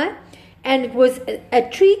eye and it was a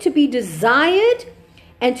tree to be desired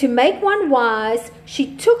and to make one wise,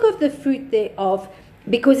 she took of the fruit thereof,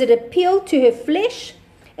 because it appealed to her flesh,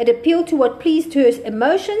 it appealed to what pleased her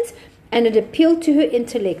emotions, and it appealed to her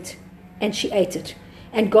intellect, and she ate it.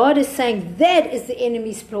 And God is saying that is the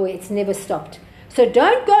enemy's ploy. It's never stopped. So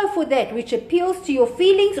don't go for that which appeals to your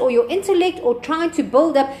feelings or your intellect or trying to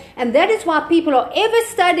build up. And that is why people are ever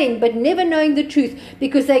studying but never knowing the truth,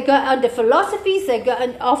 because they go under philosophies, they go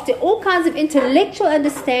after all kinds of intellectual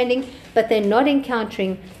understanding, but they're not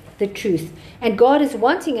encountering the truth. And God is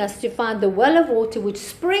wanting us to find the well of water which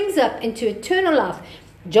springs up into eternal life.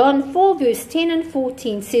 John 4 verse 10 and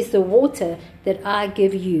 14 says, the water that I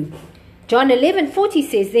give you. John 11:40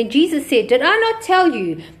 says, then Jesus said, did I not tell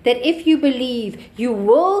you that if you believe, you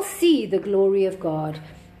will see the glory of God?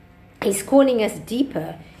 He's calling us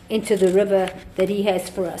deeper into the river that he has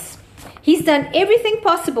for us. He's done everything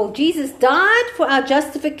possible. Jesus died for our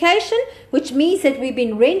justification, which means that we've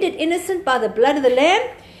been rendered innocent by the blood of the Lamb.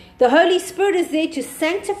 The Holy Spirit is there to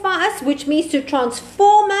sanctify us, which means to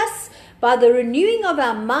transform us by the renewing of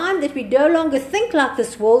our mind, that we no longer think like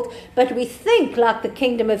this world, but we think like the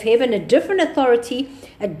kingdom of heaven, a different authority,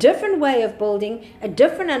 a different way of building, a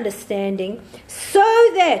different understanding, so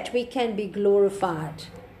that we can be glorified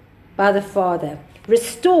by the Father,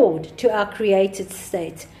 restored to our created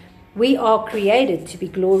state. We are created to be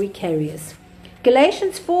glory carriers.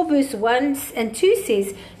 Galatians 4 verse 1 and 2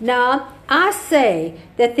 says, now I say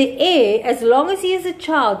that the heir, as long as he is a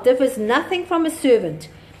child, differs nothing from a servant,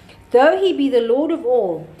 though he be the Lord of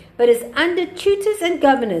all, but is under tutors and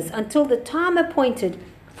governors until the time appointed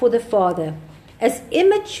for the Father. As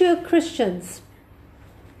immature Christians,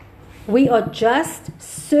 we are just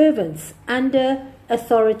servants under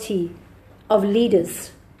authority of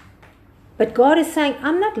leaders. But God is saying,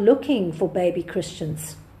 I'm not looking for baby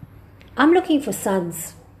Christians. I'm looking for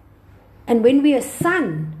sons. And when we are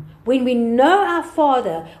son, when we know our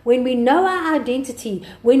Father, when we know our identity,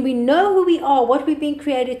 when we know who we are, what we've been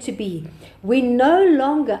created to be, we're no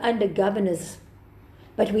longer under governors,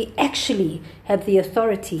 but we actually have the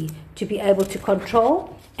authority to be able to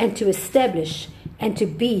control and to establish and to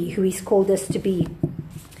be who He's called us to be.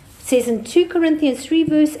 It says in 2 Corinthians 3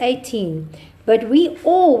 verse 18, but we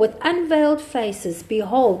all with unveiled faces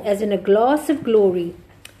behold as in a glass, the glory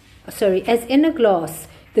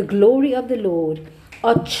of the Lord,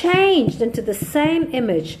 are changed into the same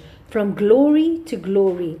image from glory to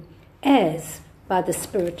glory, as by the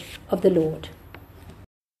Spirit of the Lord.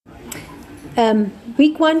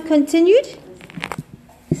 Week 1 continued.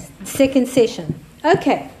 Second session.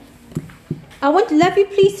 Okay. I want to love you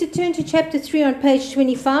please to turn to chapter 3 on page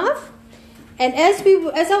 25. And as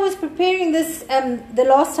I was preparing this, the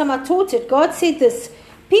last time I taught it, God said this: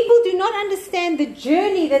 people do not understand the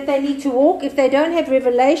journey that they need to walk if they don't have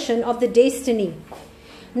revelation of the destiny.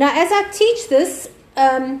 Now, as I teach this,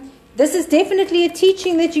 this is definitely a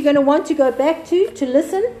teaching that you're going to want to go back to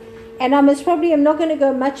listen. And I most probably am not going to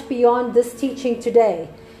go much beyond this teaching today,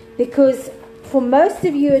 because for most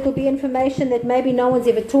of you it will be information that maybe no one's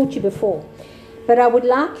ever taught you before. But I would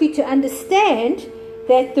like you to understand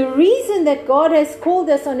that the reason that God has called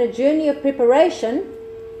us on a journey of preparation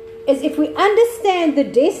is if we understand the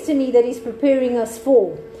destiny that He's preparing us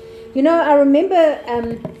for. You know, I remember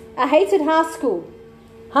I hated high school.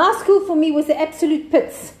 High school for me was the absolute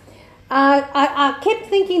pits. I kept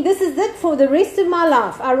thinking, this is it for the rest of my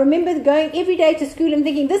life. I remember going every day to school and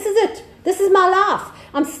thinking, this is it. This is my life.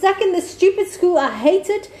 I'm stuck in this stupid school. I hate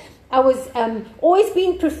it. I was always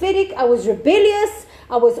being prophetic. I was rebellious.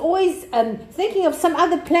 I was always thinking of some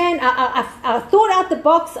other plan. I thought out the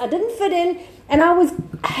box. I didn't fit in. And I was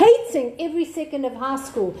hating every second of high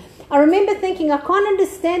school. I remember thinking, I can't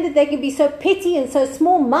understand that they can be so petty and so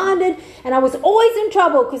small-minded. And I was always in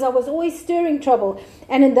trouble because I was always stirring trouble.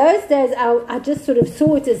 And in those days, I just sort of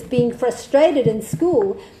saw it as being frustrated in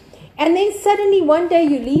school. And then suddenly one day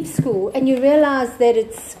you leave school and you realize that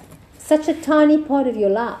it's such a tiny part of your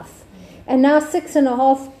life. And now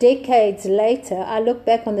 6.5 decades later, I look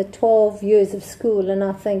back on the 12 years of school and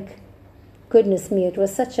I think, goodness me, it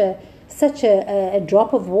was such a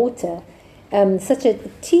drop of water, such a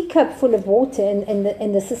teacup full of water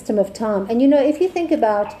in the system of time. And you know, if you think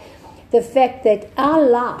about the fact that our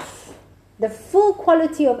life, the full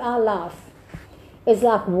quality of our life, is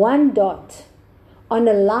like one dot on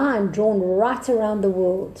a line drawn right around the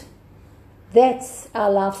world. That's our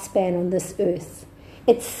lifespan on this earth.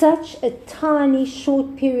 It's such a tiny,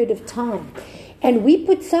 short period of time. And we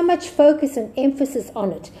put so much focus and emphasis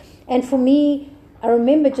on it. And for me, I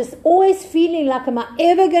remember just always feeling like, am I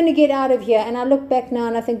ever going to get out of here? And I look back now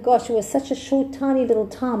and I think, gosh, it was such a short, tiny little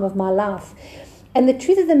time of my life. And the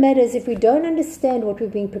truth of the matter is, if we don't understand what we're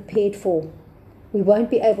being prepared for, we won't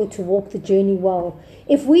be able to walk the journey well.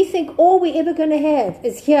 If we think all we're ever going to have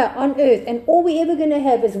is here on earth, and all we're ever going to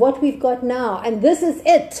have is what we've got now, and this is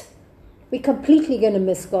it, we're completely going to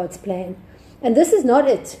miss God's plan. And this is not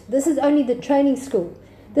it. This is only the training school.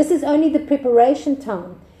 This is only the preparation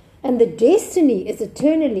time. And the destiny is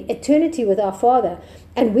eternity with our Father.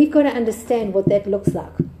 And we've got to understand what that looks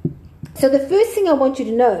like. So the first thing I want you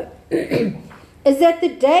to know is that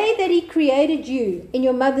the day that He created you in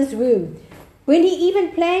your mother's womb, when He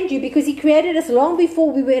even planned you, because He created us long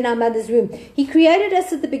before we were in our mother's womb. He created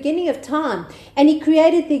us at the beginning of time. And He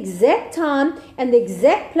created the exact time and the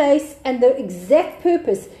exact place and the exact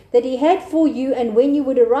purpose that He had for you and when you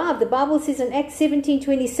would arrive. The Bible says in Acts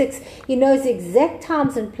 17:26, He knows the exact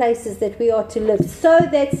times and places that we are to live, so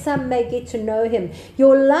that some may get to know Him.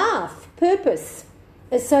 Your life purpose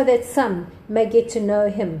is so that some may get to know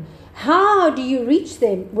Him. How do you reach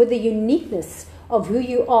them? With the uniqueness of who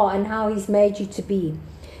you are and how He's made you to be.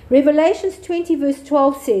 Revelations 20 verse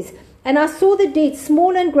 12 says, and I saw the dead,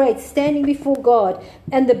 small and great, standing before God,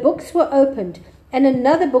 and the books were opened, and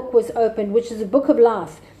another book was opened, which is the book of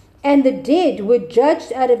life. And the dead were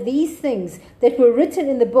judged out of these things that were written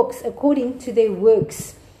in the books according to their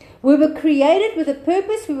works. We were created with a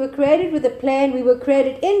purpose. We were created with a plan. We were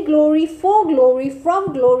created in glory, for glory,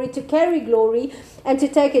 from glory, to carry glory and to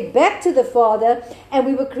take it back to the Father. And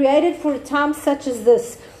we were created for a time such as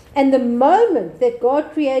this. And the moment that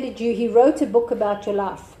God created you, He wrote a book about your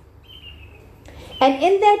life. And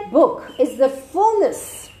in that book is the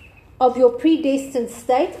fullness of your predestined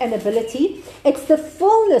state and ability. It's the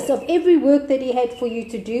fullness of every work that He had for you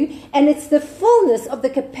to do. And it's the fullness of the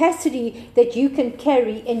capacity that you can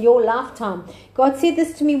carry in your lifetime. God said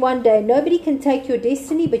this to me one day: nobody can take your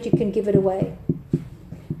destiny, but you can give it away.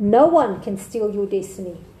 No one can steal your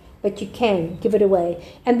destiny, but you can give it away.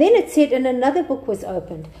 And then it said, and another book was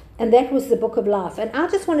opened, and that was the book of life. And I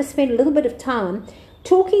just want to spend a little bit of time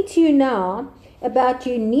talking to you now about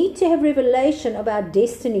you need to have revelation of our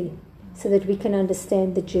destiny so that we can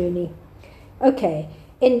understand the journey. Okay,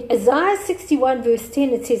 in Isaiah 61 verse 10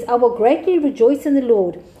 it says, I will greatly rejoice in the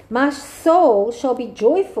Lord. My soul shall be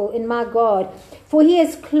joyful in my God, for He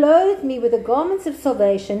has clothed me with the garments of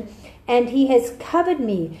salvation, and He has covered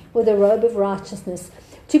me with a robe of righteousness.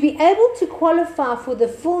 To be able to qualify for the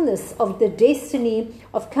fullness of the destiny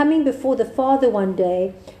of coming before the Father one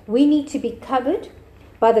day, we need to be covered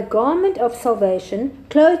by the garment of salvation,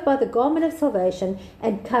 clothed by the garment of salvation,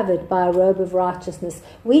 and covered by a robe of righteousness.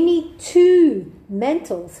 We need two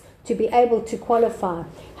mantles to be able to qualify.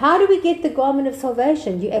 How do we get the garment of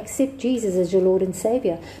salvation? You accept Jesus as your Lord and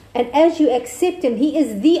Savior. And as you accept Him, He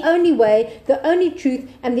is the only way, the only truth,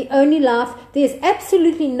 and the only life. There's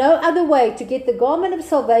absolutely no other way to get the garment of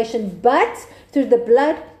salvation but through the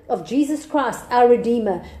blood of Jesus Christ, our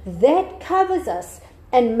Redeemer. That covers us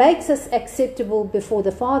and makes us acceptable before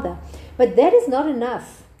the Father. But that is not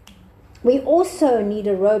enough. We also need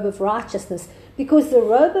a robe of righteousness, because the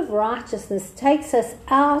robe of righteousness takes us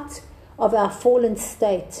out of our fallen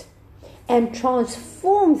state and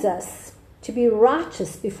transforms us to be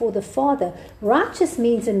righteous before the Father. Righteous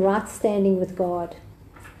means in right standing with God.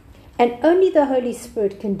 And only the Holy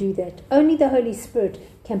Spirit can do that. Only the Holy Spirit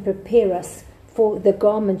can prepare us for the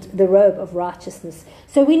garment, the robe of righteousness.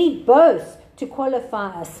 So we need both to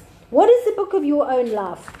qualify us. What is the book of your own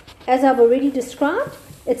life? As I've already described,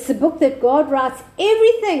 it's the book that God writes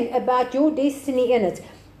everything about your destiny in it.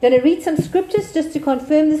 I'm going to read some scriptures just to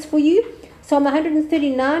confirm this for you. Psalm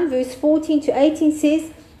 139 verse 14 to 18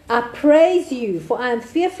 says, I praise you, for I am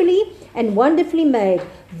fearfully and wonderfully made.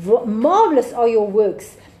 Marvelous are your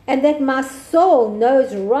works, and that my soul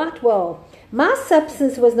knows right well. My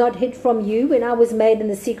substance was not hid from you when I was made in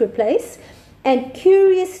the secret place, and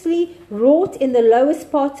curiously wrought in the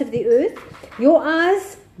lowest parts of the earth. Your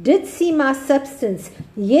eyes did see my substance,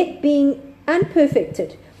 yet being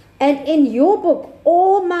unperfected. And in your book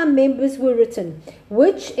all my members were written,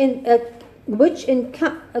 which in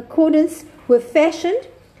accordance were fashioned,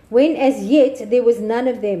 when as yet there was none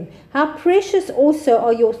of them. How precious also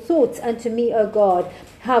are your thoughts unto me, O God!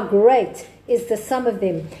 How great is the sum of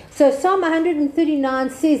them. So Psalm 139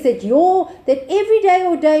 says that every day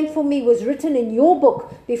ordained for me was written in your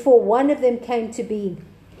book before one of them came to be.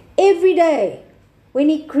 Every day. When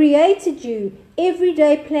He created you, every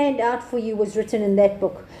day planned out for you was written in that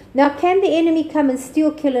book. Now, can the enemy come and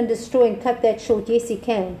steal, kill, and destroy and cut that short? Yes, he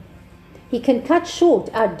can. He can cut short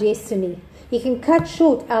our destiny. He can cut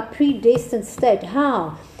short our predestined state.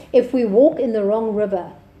 How? If we walk in the wrong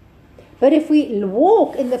river. But if we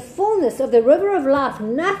walk in the fullness of the river of life,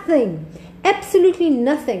 nothing, absolutely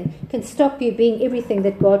nothing, can stop you being everything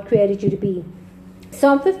that God created you to be.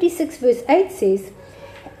 Psalm 56 verse 8 says,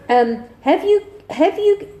 Have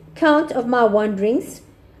you count of my wanderings?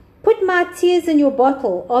 Put my tears in your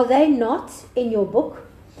bottle. Are they not in your book?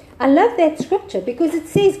 I love that scripture because it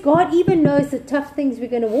says God even knows the tough things we're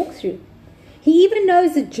going to walk through. He even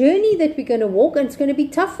knows the journey that we're going to walk, and it's going to be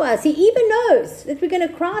tough for us. He even knows that we're going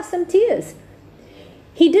to cry some tears.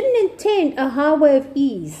 He didn't intend a highway of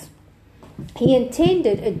ease. He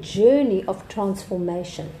intended a journey of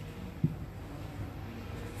transformation.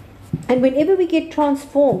 And whenever we get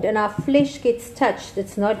transformed and our flesh gets touched,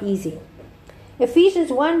 it's not easy.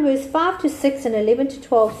 Ephesians 1 verse 5 to 6 and 11 to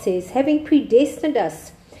 12 says, having predestined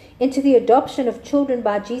us into the adoption of children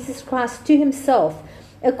by Jesus Christ to Himself,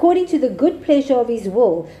 according to the good pleasure of His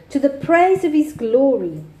will, to the praise of His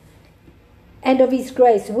glory and of His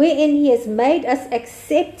grace, wherein He has made us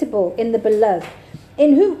acceptable in the beloved,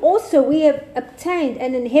 in whom also we have obtained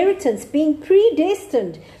an inheritance, being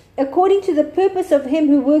predestined according to the purpose of Him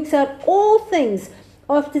who works out all things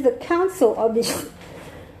after the counsel of His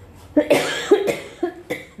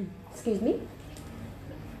excuse me,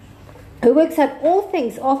 who works out all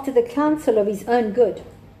things after the counsel of His own good,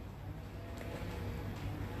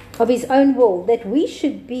 of His own will, that we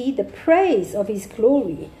should be the praise of His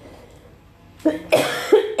glory,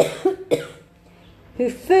 who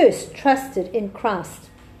first trusted in Christ.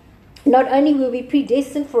 Not only were we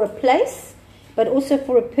predestined for a place, but also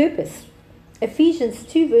for a purpose. Ephesians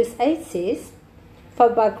 2 verse 8 says, for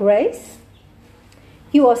by grace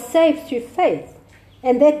you are saved through faith,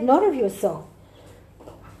 and that not of yourself.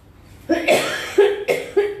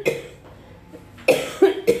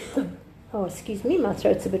 Oh, excuse me, my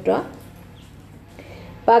throat's a bit dry.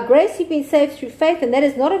 By grace you've been saved through faith, and that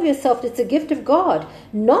is not of yourself, it's a gift of God,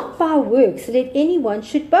 not by works, let anyone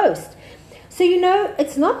should boast. So,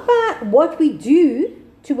 it's not by what we do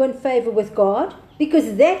to win favor with God,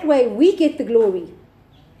 because that way we get the glory.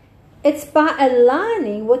 It's by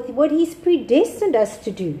aligning with what He's predestined us to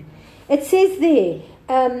do. It says there,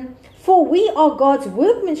 for we are God's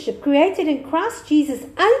workmanship, created in Christ Jesus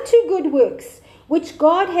unto good works, which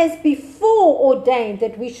God has before ordained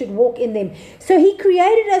that we should walk in them. So He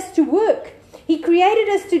created us to work. He created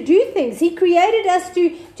us to do things. He created us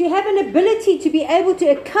to have an ability to be able to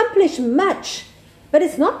accomplish much. But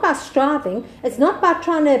it's not by striving. It's not by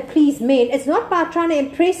trying to please men. It's not by trying to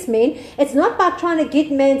impress men. It's not by trying to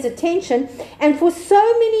get man's attention. And for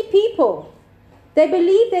so many people, they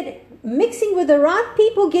believe that mixing with the right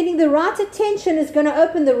people, getting the right attention is going to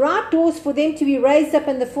open the right doors for them to be raised up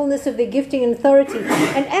in the fullness of their gifting and authority.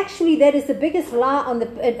 And actually, that is the biggest lie on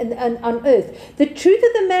earth. The truth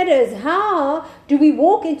of the matter is, how do we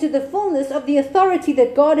walk into the fullness of the authority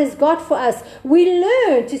that God has got for us? We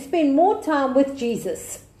learn to spend more time with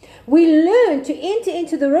Jesus. We learn to enter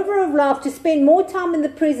into the river of life, to spend more time in the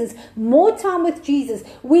presence, more time with Jesus.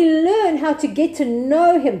 We learn how to get to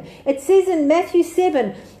know Him. It says in Matthew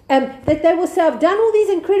 7, that they will say, I've done all these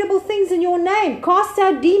incredible things in your name, cast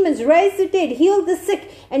out demons, raised the dead, healed the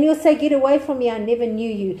sick, and you'll say, get away from me, I never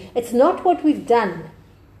knew you. It's not what we've done.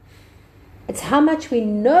 It's how much we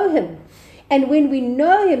know Him. And when we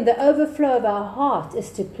know Him, the overflow of our heart is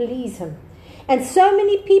to please Him. And so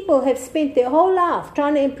many people have spent their whole life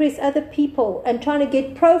trying to impress other people and trying to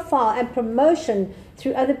get profile and promotion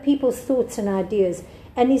through other people's thoughts and ideas.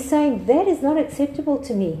 And He's saying, that is not acceptable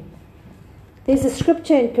to me. There's a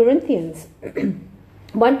scripture in Corinthians,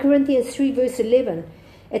 1 Corinthians 3 verse 11.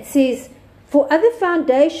 It says, For other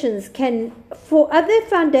foundation can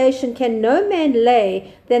no man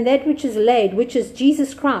lay than that which is laid, which is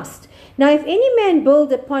Jesus Christ. Now if any man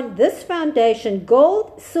build upon this foundation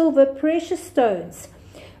gold, silver, precious stones,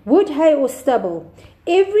 wood, hay, or stubble,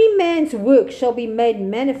 every man's work shall be made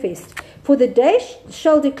manifest, for the day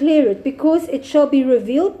shall declare it, because it shall be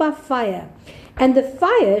revealed by fire. And the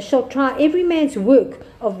fire shall try every man's work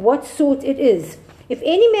of what sort it is. If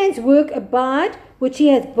any man's work abide, which he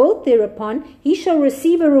hath built thereupon, he shall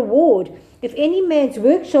receive a reward. If any man's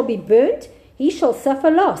work shall be burnt, he shall suffer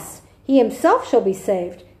loss. He himself shall be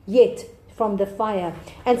saved, yet from the fire.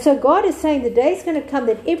 And so God is saying the day is going to come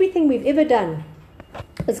that everything we've ever done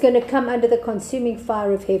is going to come under the consuming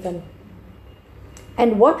fire of heaven.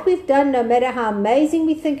 And what we've done, no matter how amazing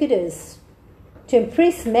we think it is, to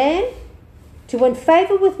impress man, to win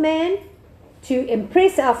favor with man, to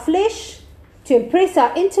impress our flesh, to impress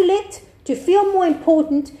our intellect, to feel more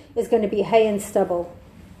important, is going to be hay and stubble.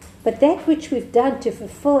 But that which we've done to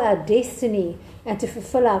fulfill our destiny and to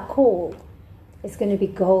fulfill our call is going to be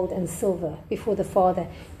gold and silver before the Father.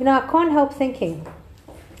 I can't help thinking,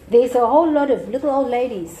 there's a whole lot of little old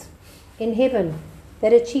ladies in heaven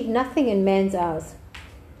that achieve nothing in man's eyes.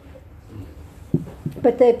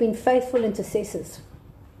 But they've been faithful intercessors.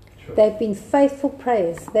 They've been faithful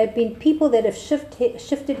prayers. They've been people that have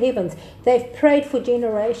shifted heavens. They've prayed for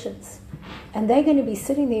generations. And they're going to be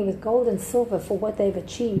sitting there with gold and silver for what they've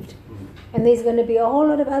achieved. And there's going to be a whole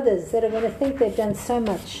lot of others that are going to think they've done so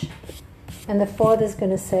much. And the Father's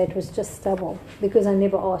going to say, it was just stubble, because I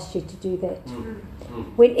never asked you to do that.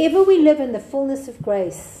 Whenever we live in the fullness of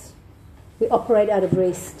grace, we operate out of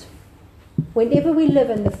rest. Whenever we live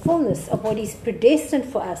in the fullness of what He's predestined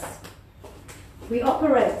for us, we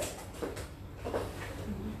operate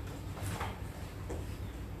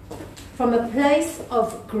from a place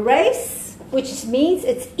of grace, which means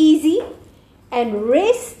it's easy, and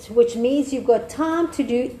rest, which means you've got time to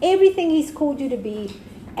do everything He's called you to be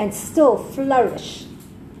and still flourish.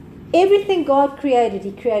 Everything God created,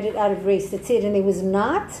 He created out of rest. It said, and there was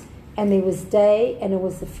night, and there was day, and it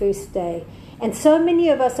was the first day. And so many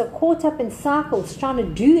of us are caught up in cycles, trying to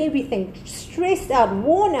do everything, stressed out,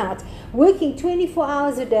 worn out, working 24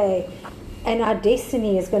 hours a day, and our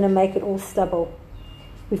destiny is going to make it all stubble.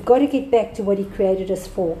 We've got to get back to what He created us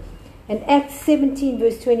for. In Acts 17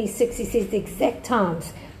 verse 26, He says the exact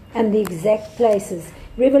times and the exact places.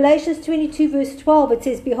 Revelations 22 verse 12, it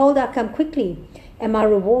says, Behold, I come quickly, and my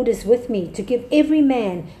reward is with me, to give every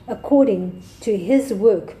man according to his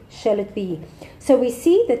work shall it be. So we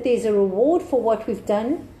see that there's a reward for what we've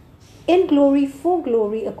done in glory, for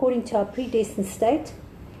glory, according to our predestined state.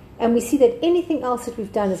 And we see that anything else that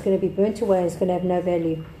we've done is going to be burnt away, is going to have no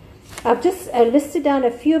value. I've just listed down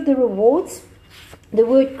a few of the rewards. The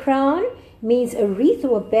word crown means a wreath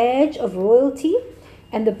or a badge of royalty.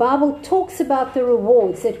 And the Bible talks about the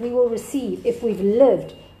rewards that we will receive if we've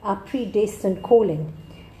lived our predestined calling.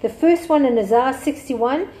 The first one in Isaiah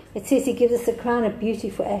 61, it says he gives us a crown of beauty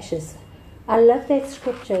for ashes. I love that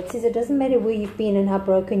scripture. It says it doesn't matter where you've been and how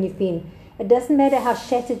broken you've been. It doesn't matter how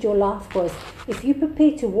shattered your life was. If you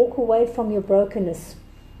prepare to walk away from your brokenness,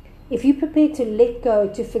 if you prepare to let go,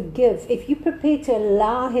 to forgive, if you prepare to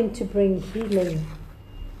allow him to bring healing,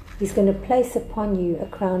 he's going to place upon you a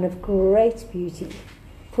crown of great beauty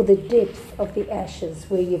for the depth of the ashes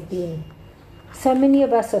where you've been. So many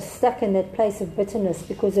of us are stuck in that place of bitterness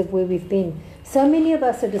because of where we've been. So many of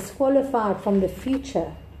us are disqualified from the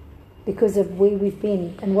future because of where we've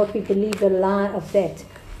been and what we believe the lie of that.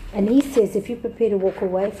 And he says if you prepare to walk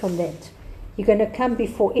away from that, you're going to come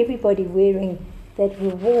before everybody wearing that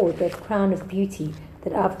reward, that crown of beauty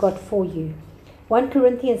that I've got for you. 1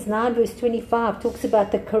 Corinthians 9 verse 25 talks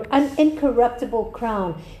about the incorruptible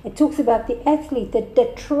crown. It talks about the athlete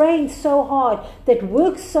that trains so hard, that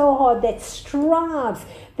works so hard, that strives,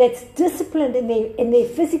 that's disciplined in their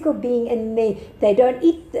physical being, and they don't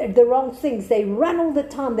eat the wrong things. They run all the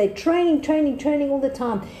time. They're training all the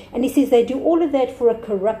time. And he says they do all of that for a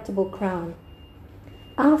corruptible crown.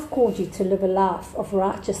 I've called you to live a life of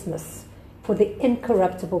righteousness for the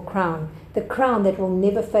incorruptible crown, the crown that will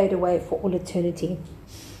never fade away for all eternity.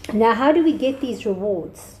 Now, how do we get these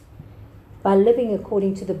rewards? By living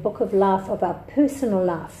according to the book of life of our personal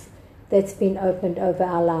life that's been opened over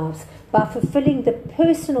our lives, by fulfilling the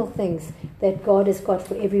personal things that God has got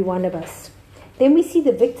for every one of us. Then we see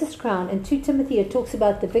the victor's crown. In 2 Timothy, it talks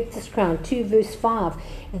about the victor's crown, 2 verse 5.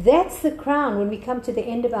 That's the crown when we come to the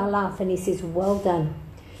end of our life, and he says, well done.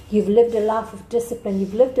 You've lived a life of discipline.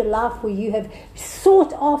 You've lived a life where you have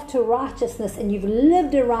sought after righteousness, and you've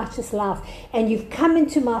lived a righteous life, and you've come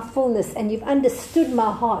into my fullness, and you've understood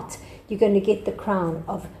my heart. You're going to get the crown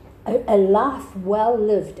of a life well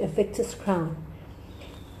lived, a victor's crown.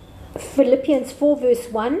 Philippians 4 verse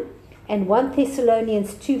 1 and 1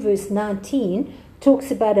 Thessalonians 2 verse 19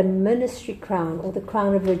 talks about a ministry crown, or the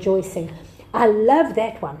crown of rejoicing. I love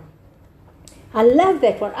that one. I love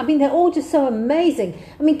that one. I mean, they're all just so amazing.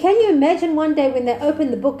 I mean, can you imagine one day when they open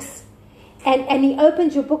the books and he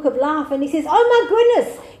opens your book of life and he says, oh my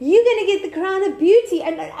goodness, you're going to get the crown of beauty.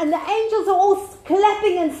 And the angels are all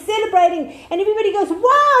clapping and celebrating. And everybody goes,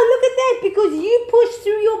 wow, look at that, because you pushed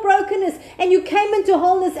through your brokenness and you came into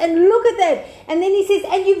wholeness, and look at that. And then he says,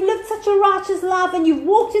 and you've lived such a righteous life, and you've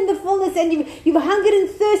walked in the fullness, and you've hungered and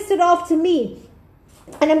thirsted after me.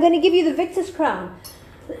 And I'm going to give you the victor's crown.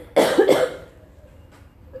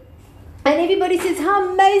 And everybody says,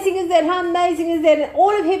 how amazing is that? How amazing is that? And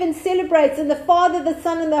all of heaven celebrates, and the Father, the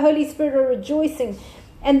Son, and the Holy Spirit are rejoicing.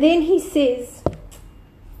 And then he says,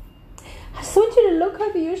 I just want you to look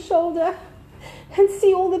over your shoulder and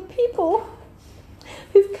see all the people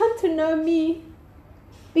who've come to know me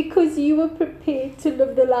because you were prepared to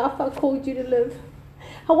live the life I called you to live.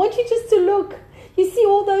 I want you just to look. You see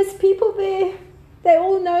all those people there? They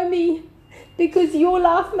all know me because your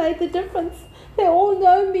life made the difference. They all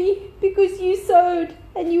know me because you sowed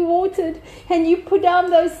and you watered and you put down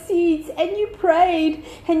those seeds and you prayed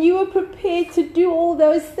and you were prepared to do all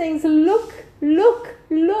those things. Look, look,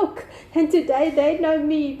 look. And today they know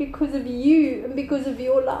me because of you and because of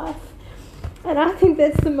your life. And I think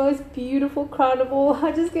that's the most beautiful crown of all.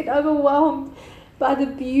 I just get overwhelmed by the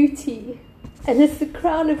beauty. And it's the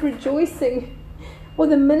crown of rejoicing, or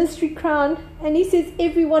the ministry crown. And he says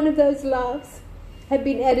every one of those lives have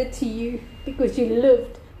been added to you because you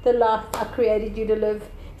lived the life I created you to live.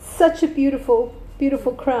 Such a beautiful,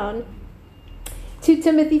 beautiful crown. 2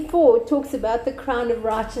 Timothy 4 talks about the crown of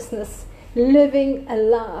righteousness, living a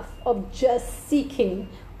life of just seeking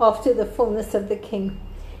after the fullness of the King.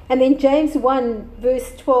 And then James 1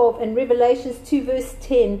 verse 12 and Revelations 2 verse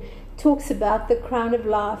 10 talks about the crown of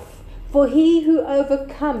life. For he who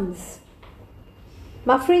overcomes.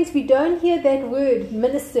 My friends, we don't hear that word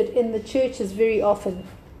ministered in the churches very often.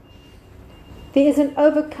 There is an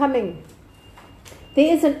overcoming.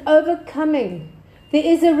 There is an overcoming. There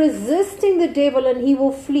is a resisting the devil and he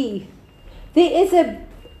will flee. There is a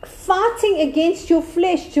fighting against your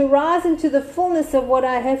flesh to rise into the fullness of what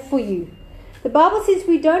I have for you. The Bible says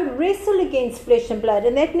we don't wrestle against flesh and blood,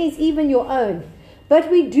 and that means even your own. But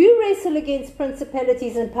we do wrestle against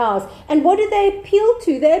principalities and powers. And what do they appeal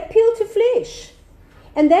to? They appeal to flesh.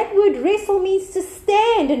 And that word wrestle means to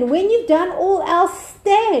stand. And when you've done all else,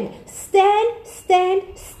 stand. Stand, stand,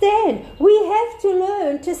 stand. We have to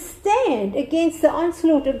learn to stand against the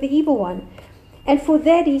onslaught of the evil one. And for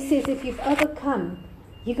that, he says, if you've overcome,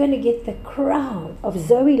 you're going to get the crown of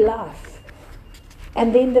Zoe life.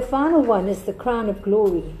 And then the final one is the crown of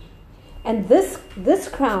glory. And this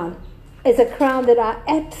crown is a crown that I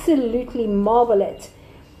absolutely marvel at.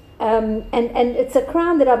 And it's a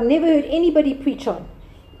crown that I've never heard anybody preach on.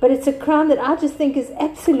 But it's a crown that I just think is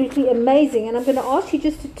absolutely amazing. And I'm going to ask you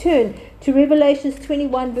just to turn to Revelations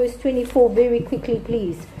 21 verse 24 very quickly,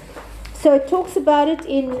 please. So it talks about it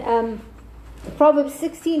in Proverbs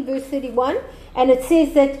 16 verse 31. And it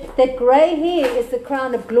says that grey hair is the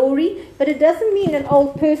crown of glory. But it doesn't mean an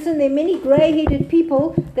old person. There are many grey-headed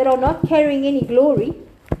people that are not carrying any glory.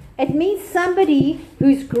 It means somebody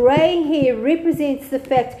whose grey hair represents the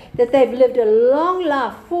fact that they've lived a long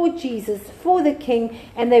life for Jesus, for the King,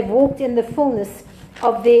 and they've walked in the fullness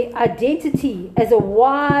of their identity as a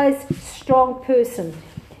wise, strong person.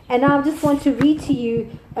 And I just want to read to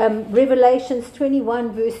you Revelations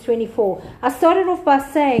 21 verse 24. I started off by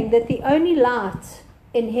saying that the only light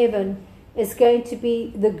in heaven is going to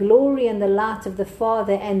be the glory and the light of the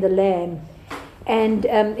Father and the Lamb. And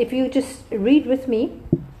if you just read with me,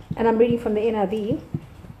 and I'm reading from the NIV,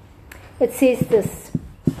 it says this.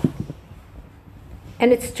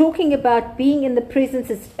 And it's talking about being in the presence,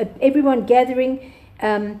 it's everyone gathering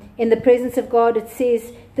in the presence of God. It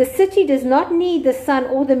says, the city does not need the sun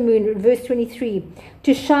or the moon, verse 23,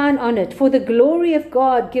 to shine on it, for the glory of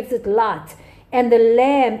God gives it light, and the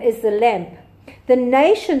Lamb is the lamp. The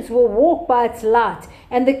nations will walk by its light,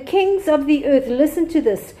 and the kings of the earth, listen to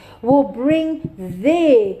this, will bring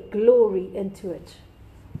their glory into it.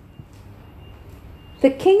 The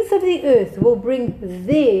kings of the earth will bring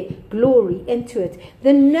their glory into it.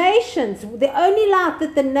 The nations, the only light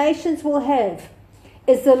that the nations will have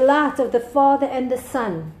is the light of the Father and the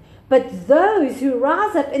Son. But those who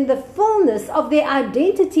rise up in the fullness of their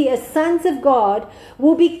identity as sons of God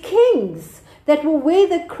will be kings that will wear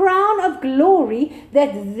the crown of glory,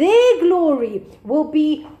 that their glory will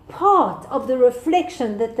be part of the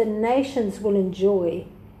reflection that the nations will enjoy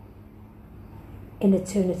in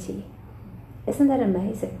eternity. Isn't that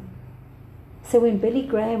amazing? So when Billy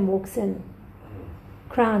Graham walks in,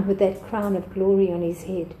 crowned with that crown of glory on his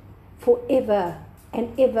head, forever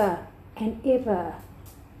and ever and ever,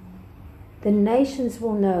 the nations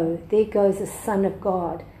will know there goes a Son of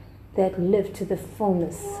God that lived to the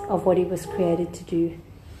fullness of what he was created to do.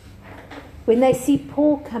 When they see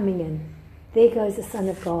Paul coming in, there goes the Son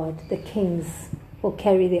of God. The kings will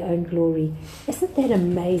carry their own glory. Isn't that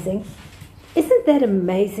amazing? Isn't that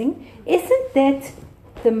amazing? Isn't that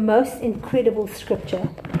the most incredible scripture?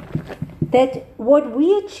 That what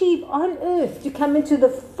we achieve on earth to come into the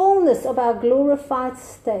fullness of our glorified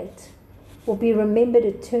state will be remembered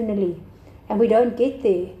eternally. And we don't get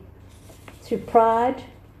there through pride,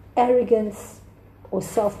 arrogance, or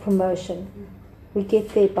self-promotion. We get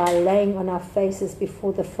there by laying on our faces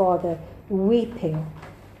before the Father, weeping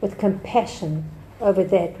with compassion over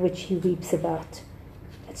that which he weeps about.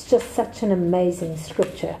 It's just such an amazing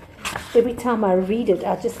scripture. Every time I read it,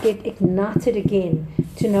 I just get ignited again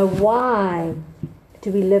to know why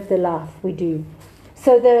do we live the life we do.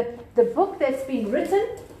 So the book that's been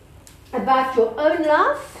written about your own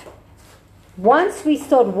life, once we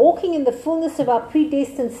start walking in the fullness of our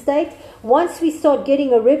predestined state, once we start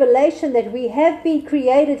getting a revelation that we have been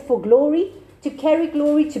created for glory, to carry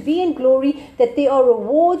glory, to be in glory, that there are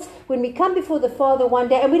rewards when we come before the Father one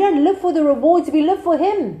day, and we don't live for the rewards, we live for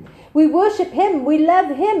him. We worship him, we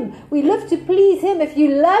love him, we live to please him. If you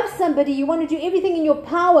love somebody, you want to do everything in your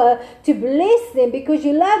power to bless them because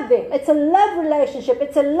you love them. It's a love relationship,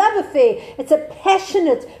 it's a love affair, it's a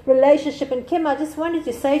passionate relationship. And Kim, I just wanted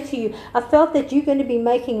to say to you, I felt that you're going to be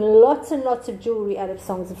making lots and lots of jewelry out of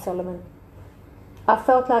Songs of Solomon. I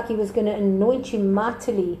felt like he was going to anoint you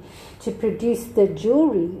mightily to produce the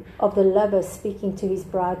jewelry of the lover speaking to his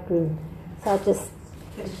bridegroom. So I just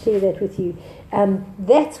share that with you.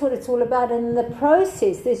 That's what it's all about. And in the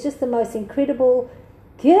process, there's just the most incredible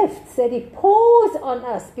gifts that he pours on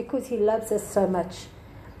us because he loves us so much.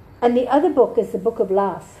 And the other book is the Book of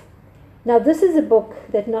Life. Now, this is a book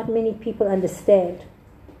that not many people understand.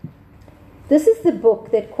 This is the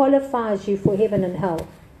book that qualifies you for heaven and hell.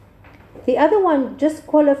 The other one just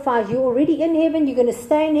qualifies you're already in heaven, you're going to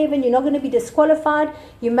stay in heaven, you're not going to be disqualified.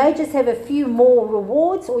 You may just have a few more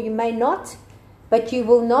rewards, or you may not, but you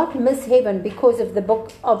will not miss heaven because of the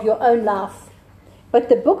book of your own life. But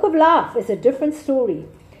the Book of Life is a different story.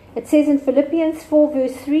 It says in Philippians 4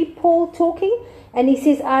 verse 3, Paul talking, and he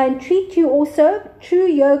says, I entreat you also, true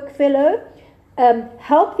yoke fellow,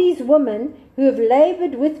 help these women who have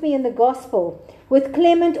labored with me in the gospel, with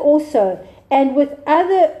Clement also, and with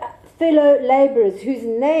other fellow laborers whose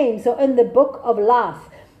names are in the Book of Life.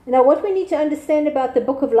 Now, what we need to understand about the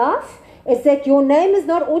Book of Life is that your name is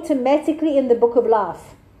not automatically in the Book of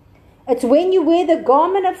Life. It's when you wear the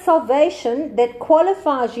garment of salvation that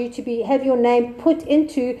qualifies you to have your name put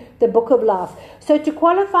into the book of life. So to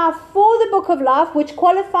qualify for the book of life, which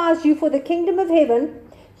qualifies you for the kingdom of heaven,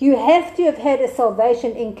 you have to have had a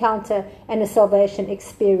salvation encounter and a salvation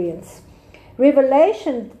experience.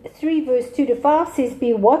 Revelation 3 verse 2 to 5 says,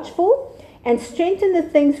 "Be watchful and strengthen the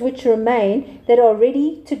things which remain that are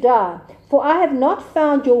ready to die. For I have not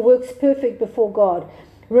found your works perfect before God.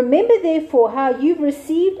 Remember therefore how you've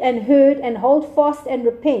received and heard, and hold fast and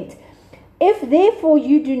repent. If therefore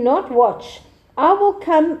you do not watch, I will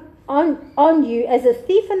come on you as a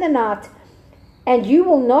thief in the night, and you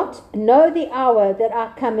will not know the hour that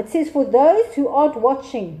I come." It says, for those who aren't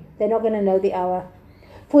watching, they're not going to know the hour.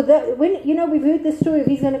 We've heard the story of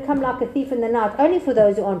he's going to come like a thief in the night, only for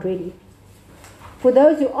those who aren't ready. For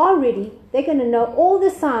those who are ready, they're going to know all the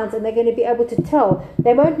signs, and they're going to be able to tell.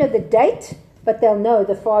 They won't know the date, but they'll know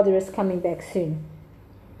the Father is coming back soon.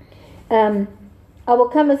 I will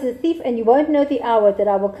come as a thief, and you won't know the hour that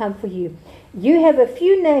I will come for you. You have a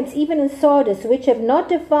few names, even in Sardis, which have not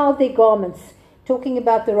defiled their garments, talking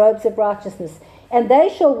about the robes of righteousness. And they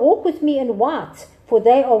shall walk with me in white, for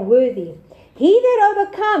they are worthy. He that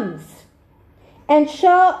overcomes, and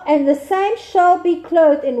the same shall be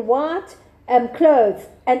clothed in white clothes,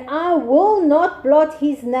 and I will not blot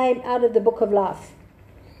his name out of the book of life,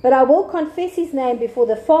 but I will confess his name before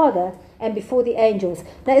the Father and before the angels.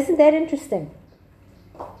 Now, isn't that interesting?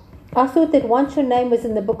 I thought that once your name was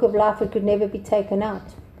in the book of life, it could never be taken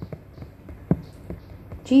out.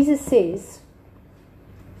 Jesus says,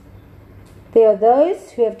 there are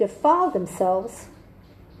those who have defiled themselves,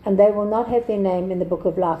 and they will not have their name in the book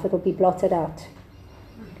of life. It will be blotted out.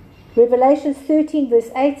 Revelation 13 verse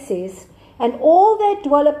 8 says, "And all that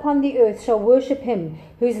dwell upon the earth shall worship him,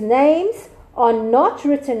 whose names are not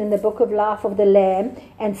written in the book of life of the Lamb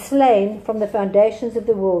and slain from the foundations of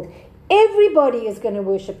the world." Everybody is going to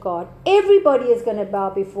worship God. Everybody is going to bow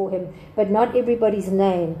before him, but not everybody's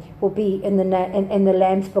name will be in the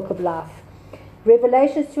Lamb's book of life.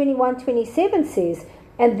 Revelation 21:27 says,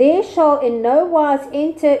 "And there shall in no wise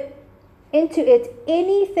enter into it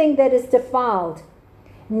anything that is defiled,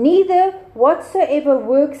 neither whatsoever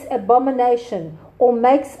works abomination or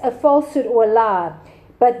makes a falsehood or a lie,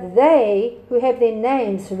 but they who have their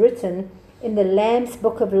names written in the Lamb's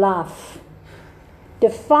book of life."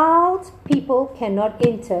 Defiled people cannot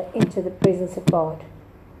enter into the presence of God.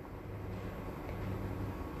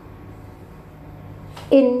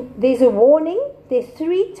 There's a warning. There are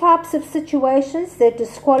 3 types of situations that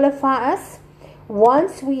disqualify us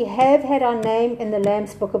once we have had our name in the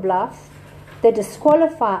Lamb's book of life, that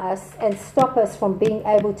disqualify us and stop us from being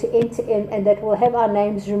able to enter in, and that will have our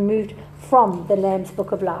names removed from the Lamb's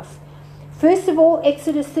book of life. First of all,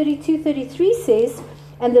 Exodus 32:33 says,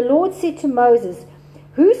 "And the Lord said to Moses,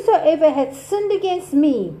 Whosoever hath sinned against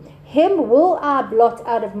me, him will I blot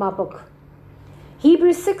out of my book."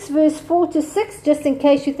 Hebrews 6 verse 4 to 6, just in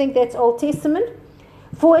case you think that's Old Testament.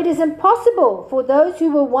 "For it is impossible for those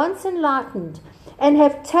who were once enlightened and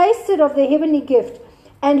have tasted of the heavenly gift,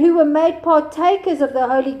 and who were made partakers of the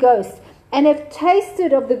Holy Ghost, and have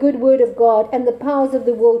tasted of the good word of God and the powers of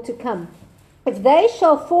the world to come, if they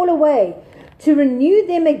shall fall away, to renew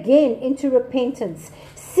them again into repentance,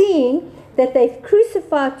 seeing that they've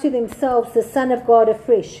crucified to themselves the Son of God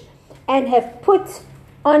afresh, and have put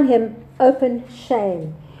on him open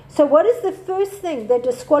shame." So what is the first thing that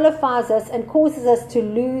disqualifies us and causes us to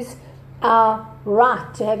lose our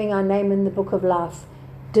right to having our name in the book of life?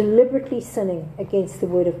 Deliberately sinning against the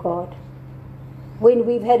word of God. When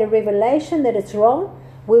we've had a revelation that it's wrong,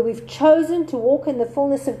 where we've chosen to walk in the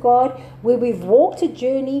fullness of God, where we've walked a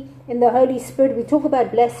journey in the Holy Spirit. We talk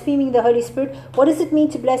about blaspheming the Holy Spirit. What does it mean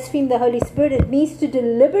to blaspheme the Holy Spirit? It means to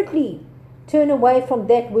deliberately turn away from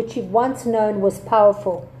that which you've once known was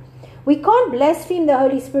powerful. We can't blaspheme the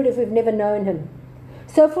Holy Spirit if we've never known him.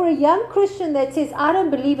 So for a young Christian that says, "I don't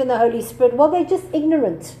believe in the Holy Spirit," well, they're just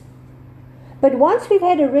ignorant. But once we've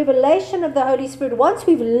had a revelation of the Holy Spirit, once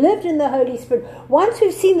we've lived in the Holy Spirit, once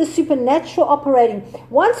we've seen the supernatural operating,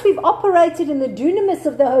 once we've operated in the dunamis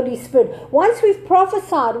of the Holy Spirit, once we've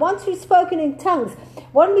prophesied, once we've spoken in tongues,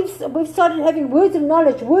 once we've started having words of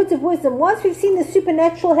knowledge, words of wisdom, once we've seen the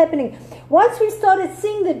supernatural happening, once we've started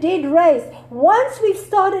seeing the dead raised, once we've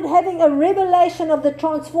started having a revelation of the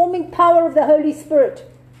transforming power of the Holy Spirit,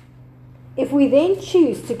 if we then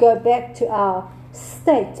choose to go back to our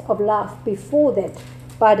state of life before that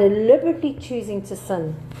by deliberately choosing to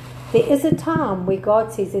sin, there is a time where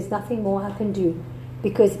God says there's nothing more I can do,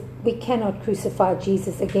 because we cannot crucify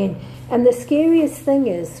Jesus again. And the scariest thing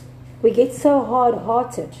is we get so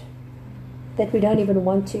hard-hearted that we don't even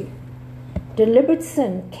want to. Deliberate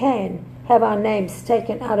sin can have our names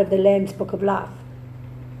taken out of the Lamb's Book of Life.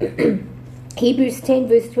 Hebrews 10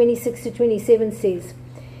 verse 26 to 27 says,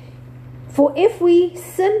 "For if we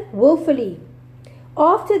sin willfully,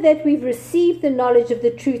 after that we've received the knowledge of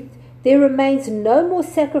the truth, there remains no more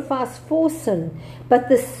sacrifice for sin, but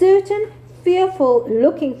the certain fearful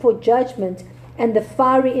looking for judgment and the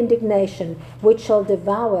fiery indignation which shall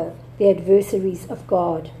devour the adversaries of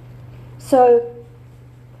God." So,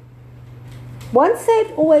 once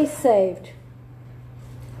saved, always saved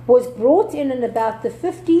was brought in about the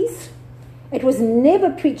 50s. It was never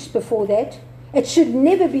preached before that. It should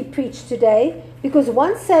never be preached today, because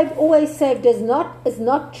once saved, always saved is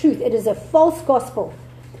not truth. It is a false gospel.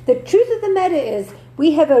 The truth of the matter is,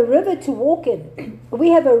 we have a river to walk in. We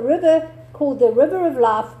have a river called the river of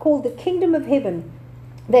life, called the kingdom of heaven,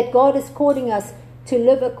 that God is calling us to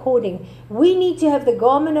live according. We need to have the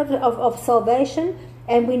garment of salvation,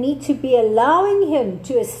 and we need to be allowing Him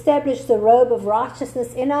to establish the robe of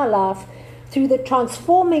righteousness in our life through the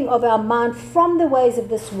transforming of our mind from the ways of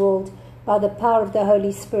this world by the power of the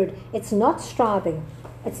Holy Spirit. It's not striving.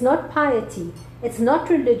 It's not piety. It's not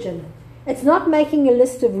religion. It's not making a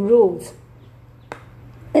list of rules.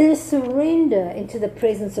 It is surrender into the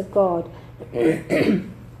presence of God.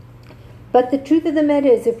 But the truth of the matter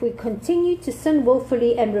is, if we continue to sin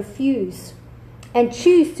willfully and refuse and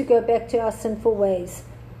choose to go back to our sinful ways,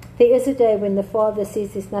 there is a day when the Father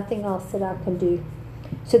says, "There's nothing else that I can do."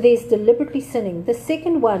 So there's deliberately sinning. The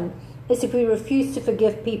second one is if we refuse to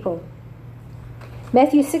forgive people.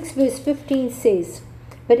 Matthew 6 verse 15 says,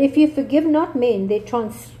 "But if you forgive not men their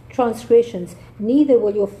transgressions, neither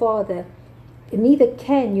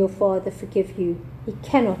can your Father forgive you." He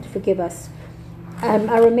cannot forgive us.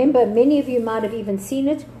 I remember many of you might have even seen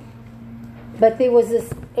it, but there was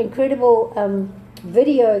this incredible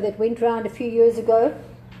video that went around a few years ago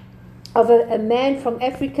of a man from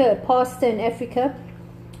Africa, a pastor in Africa,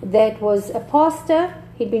 that was a pastor.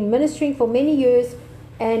 He'd been ministering for many years,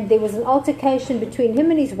 and there was an altercation between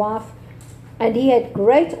him and his wife, and he had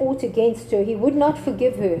great ought against her. He would not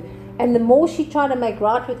forgive her, and the more she tried to make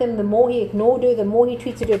right with him, the more he ignored her, the more he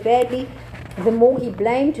treated her badly, the more he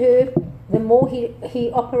blamed her, the more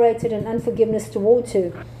he operated in unforgiveness towards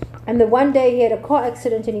her. And the one day he had a car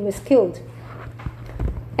accident and he was killed.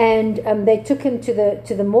 And they took him to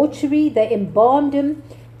the mortuary. They embalmed him.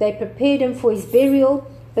 They prepared him for his burial.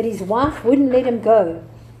 But his wife wouldn't let him go.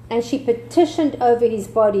 And she petitioned over his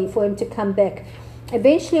body for him to come back.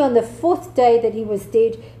 Eventually, on the 4th day that he was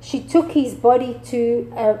dead, she took his body to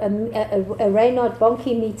a Reinhard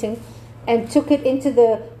Bonnke meeting and took it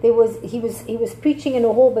into he was preaching in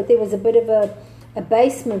a hall, but there was a bit of a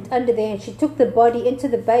basement under there, and she took the body into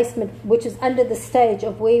the basement, which is under the stage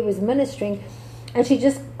of where he was ministering, and she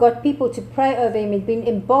just got people to pray over him. He'd been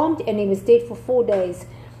embalmed and he was dead for 4 days.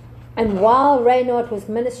 And while Reinhard was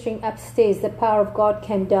ministering upstairs, the power of God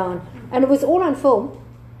came down, and it was all on film,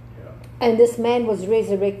 and this man was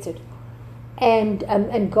resurrected, and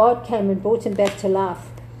God came and brought him back to life.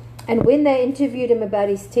 And when they interviewed him about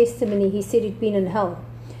his testimony, he said he'd been in hell.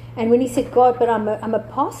 And when he said, "God, but I'm a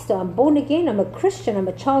pastor, I'm born again, I'm a Christian, I'm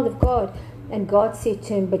a child of God," and God said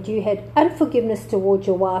to him, "But you had unforgiveness towards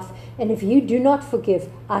your wife, and if you do not forgive,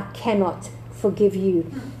 I cannot forgive you."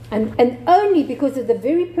 And only because of the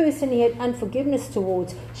very person he had unforgiveness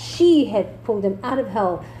towards, she had pulled him out of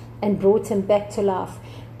hell and brought him back to life.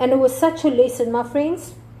 And it was such a lesson, my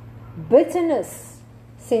friends. Bitterness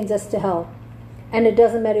sends us to hell. And it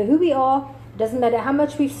doesn't matter who we are, it doesn't matter how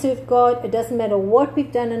much we've served God, it doesn't matter what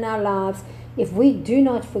we've done in our lives. If we do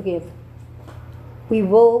not forgive, we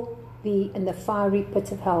will be in the fiery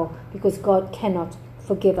pit of hell, because God cannot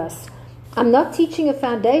forgive us. I'm not teaching a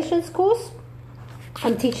foundations course.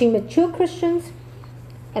 I'm teaching mature Christians,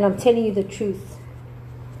 and I'm telling you the truth.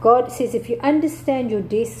 God says if you understand your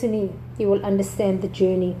destiny, you will understand the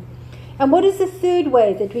journey. And what is the third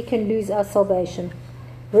way that we can lose our salvation?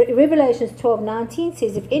 Revelations 12:19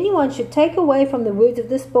 says, "If anyone should take away from the words of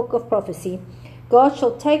this book of prophecy, God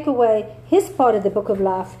shall take away his part of the book of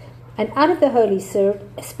life, and out of the Holy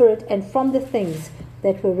Spirit, and from the things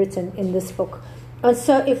that were written in this book." And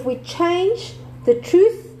so if we change the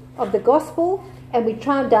truth of the gospel and we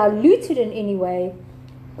try and dilute it in any way,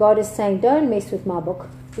 God is saying, don't mess with my book,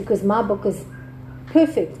 because my book is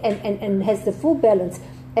perfect and has the full balance.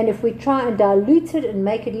 And if we try and dilute it and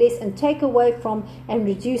make it less and take away from and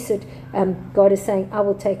reduce it, God is saying, I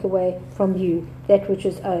will take away from you that which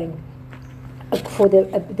is owing for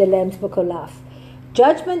the Lamb's Book of Life.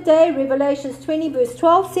 Judgment Day, Revelations 20 verse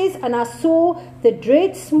 12 says, "And I saw the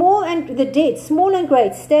dead, small and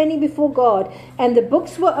great, standing before God, and the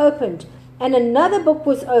books were opened, and another book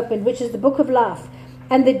was opened, which is the book of life.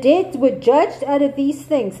 And the dead were judged out of these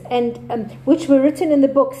things, and which were written in the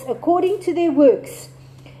books, according to their works.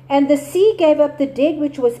 And the sea gave up the dead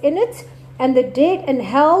which was in it, and the dead and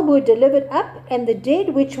hell were delivered up, and the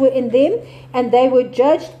dead which were in them, and they were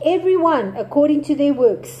judged every one according to their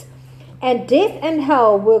works. And death and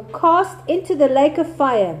hell were cast into the lake of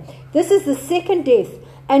fire. This is the second death.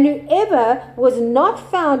 And whoever was not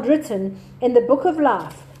found written in the book of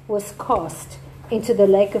life was cast into the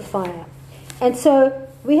lake of fire. And so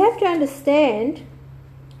we have to understand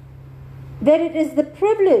that it is the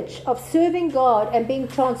privilege of serving God and being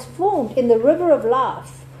transformed in the river of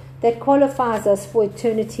life that qualifies us for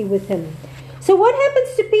eternity with Him. So what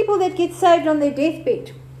happens to people that get saved on their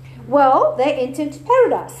deathbed? Well, they enter into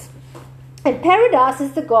paradise. And paradise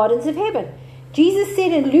is the gardens of heaven. Jesus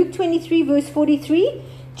said in Luke 23 verse 43,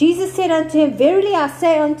 Jesus said unto him, Verily I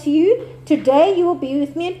say unto you, today you will be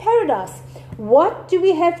with me in paradise. What do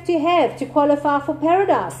we have to qualify for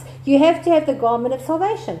paradise? You have to have the garment of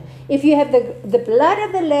salvation. If you have the blood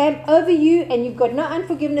of the Lamb over you and you've got no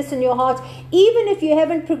unforgiveness in your heart, even if you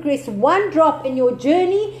haven't progressed one drop in your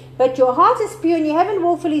journey, but your heart is pure and you haven't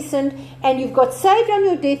willfully sinned, and you've got saved on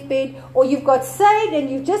your deathbed, or you've got saved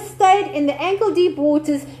and you've just stayed in the ankle-deep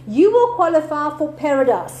waters, you will qualify for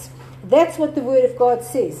paradise. That's what the Word of God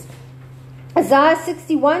says. Isaiah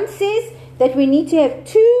 61 says that we need to have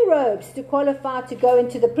 2 robes to qualify to go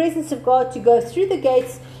into the presence of God, to go through the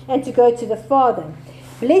gates and to go to the Father.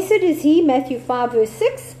 Blessed is he, Matthew 5 verse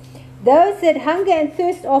 6, those that hunger and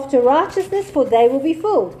thirst after righteousness, for they will be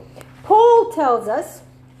filled. Paul tells us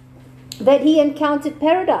that he encountered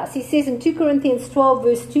paradise. He says in 2 Corinthians 12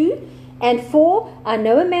 verse 2 and 4, I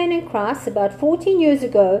know a man in Christ about 14 years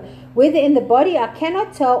ago, whether in the body I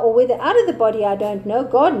cannot tell, or whether out of the body I don't know,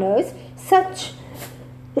 God knows, such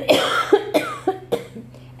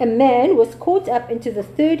a man was caught up into the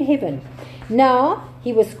third heaven. Now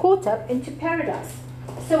he was caught up into paradise.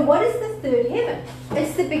 So what is the third heaven?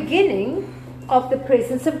 It's the beginning of the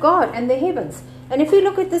presence of God and the heavens. And if we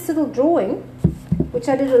look at this little drawing, which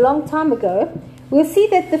I did a long time ago, we'll see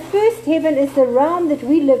that the first heaven is the realm that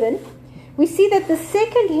we live in. We see that the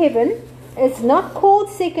second heaven is not called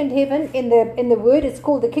second heaven in the word, it's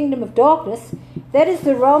called the kingdom of darkness. That is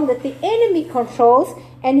the realm that the enemy controls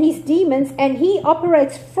and his demons, and he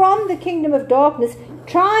operates from the kingdom of darkness,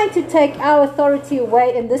 trying to take our authority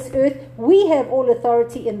away in this earth. We have all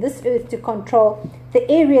authority in this earth to control the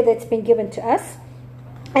area that's been given to us.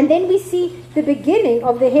 And then we see the beginning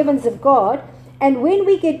of the heavens of God. And when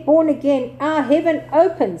we get born again, our heaven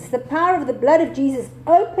opens. The power of the blood of Jesus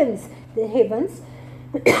opens the heavens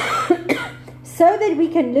so that we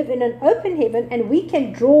can live in an open heaven, and we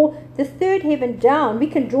can draw the third heaven down. We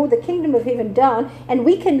can draw the kingdom of heaven down, and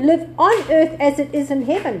we can live on earth as it is in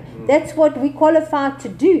heaven. That's what we qualify to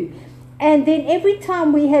do. And then every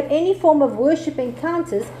time we have any form of worship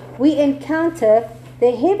encounters, we encounter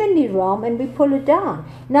the heavenly realm and we pull it down.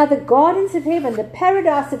 Now the gardens of heaven, the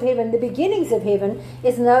paradise of heaven, the beginnings of heaven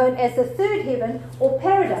is known as the third heaven or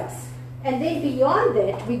paradise. And then beyond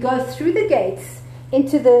that, we go through the gates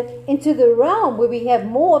into the realm where we have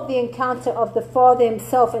more of the encounter of the Father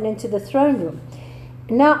himself, and into the throne room.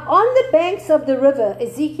 Now on the banks of the river,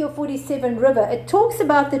 Ezekiel 47 river, it talks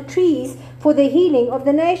about the trees for the healing of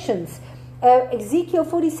the nations. Ezekiel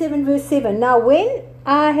 47 verse 7, now when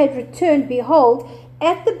I had returned, behold,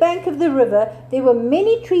 at the bank of the river there were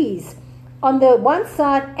many trees on the one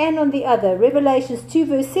side and on the other. Revelations 2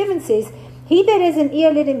 verse 7 says, he that has an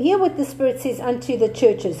ear, let him hear what the Spirit says unto the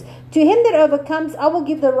churches. To him that overcomes, I will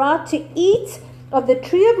give the right to eat of the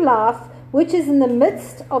tree of life, which is in the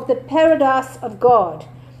midst of the paradise of God.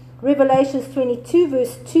 Revelations 22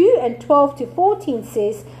 verse 2 and 12 to 14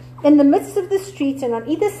 says, in the midst of the street and on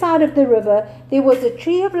either side of the river, there was a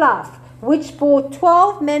tree of life, which bore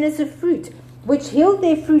 12 manners of fruit, which healed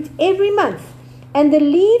their fruit every month. And the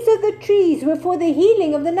leaves of the trees were for the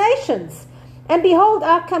healing of the nations. And behold,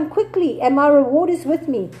 I come quickly, and my reward is with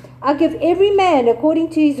me. I give every man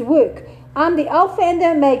according to his work. I am the Alpha and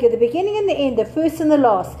the Omega, the beginning and the end, the first and the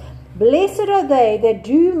last. Blessed are they that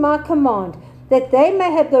do my command, that they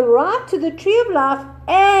may have the right to the tree of life,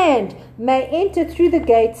 and may enter through the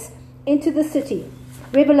gates into the city.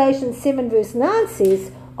 Revelation 7 verse 9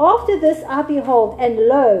 says, after this I behold, and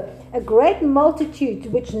lo, a great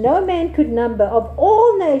multitude, which no man could number, of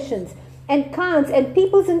all nations, and kinds, and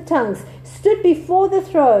peoples, and tongues, stood before the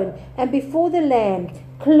throne and before the Lamb,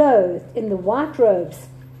 clothed in the white robes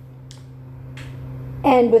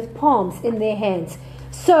and with palms in their hands.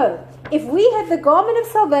 So, if we have the garment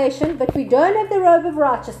of salvation, but we don't have the robe of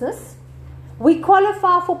righteousness, we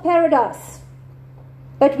qualify for paradise.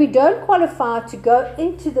 But we don't qualify to go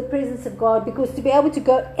into the presence of God, because to be able to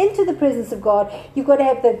go into the presence of God, you've got to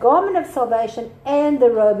have the garment of salvation and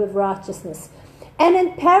the robe of righteousness. And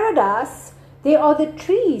in paradise, there are the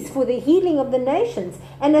trees for the healing of the nations.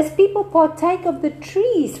 And as people partake of the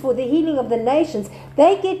trees for the healing of the nations,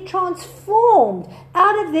 they get transformed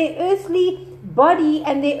out of their earthly body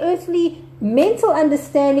and their earthly mental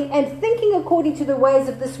understanding and thinking according to the ways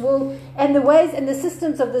of this world and the ways and the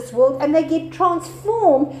systems of this world, and they get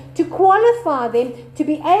transformed to qualify them to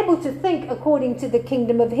be able to think according to the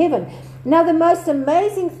kingdom of heaven. Now, the most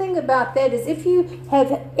amazing thing about that is, if you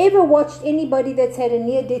have ever watched anybody that's had a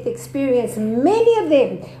near-death experience, many of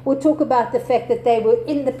them will talk about the fact that they were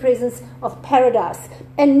in the presence of paradise,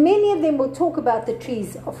 and many of them will talk about the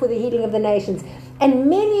trees for the healing of the nations, and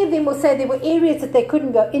many of them will say there were areas that they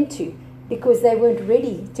couldn't go into because they weren't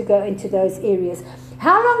ready to go into those areas.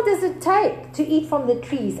 How long does it take to eat from the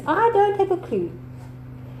trees? I don't have a clue.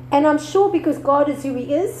 And I'm sure because God is who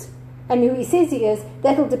He is and who He says He is,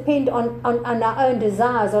 that will depend on our own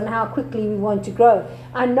desires, on how quickly we want to grow.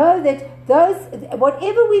 I know that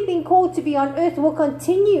whatever we've been called to be on earth will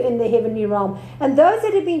continue in the heavenly realm. And those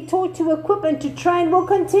that have been taught to equip and to train will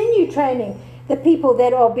continue training the people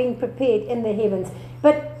that are being prepared in the heavens.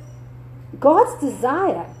 But God's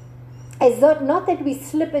desire is not that we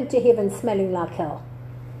slip into heaven smelling like hell,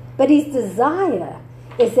 but His desire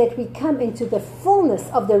is that we come into the fullness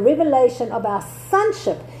of the revelation of our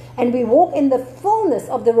sonship, and we walk in the fullness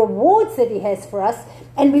of the rewards that He has for us,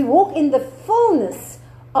 and we walk in the fullness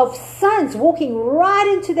of sons, walking right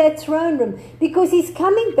into that throne room, because He's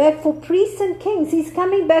coming back for priests and kings. He's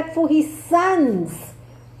coming back for His sons.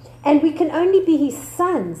 And we can only be His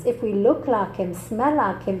sons if we look like Him, smell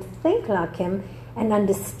like Him, think like Him, and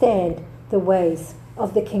understand the ways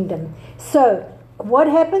of the kingdom. So, what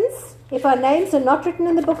happens if our names are not written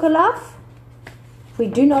in the book of life? We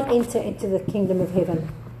do not enter into the kingdom of heaven.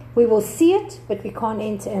 We will see it, but we can't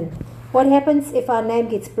enter in. What happens if our name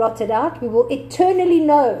gets blotted out? We will eternally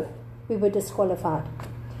know we were disqualified.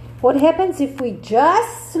 What happens if we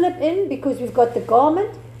just slip in because we've got the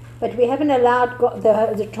garment, but we haven't allowed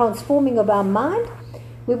the transforming of our mind?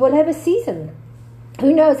 We will have a season.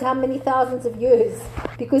 Who knows how many thousands of years,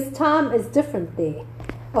 because time is different there,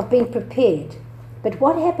 of being prepared. But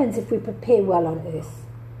what happens if we prepare well on earth?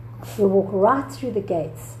 We'll walk right through the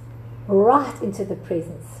gates, right into the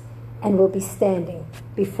presence, and we'll be standing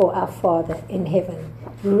before our Father in heaven,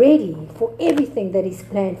 ready for everything that He's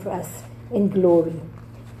planned for us in glory.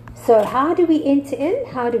 So how do we enter in?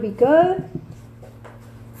 How do we go?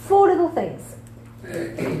 4 little things.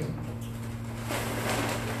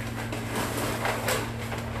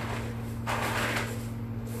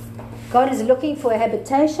 God is looking for a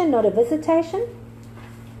habitation, not a visitation.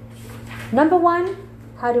 Number 1,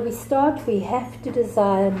 how do we start? We have to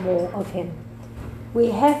desire more of Him.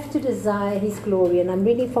 We have to desire His glory. And I'm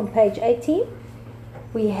reading from page 18.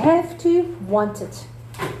 We have to want it.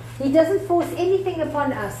 He doesn't force anything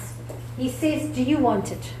upon us. He says, do you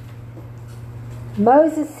want it?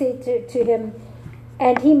 Moses said to him,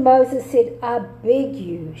 Moses said, I beg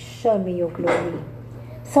you, show me your glory.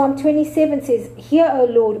 Psalm 27 says, hear, O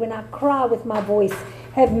Lord, when I cry with my voice.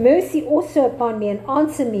 Have mercy also upon me and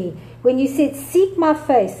answer me. When you said, seek my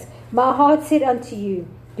face, my heart said unto you,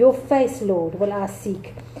 your face, Lord, will I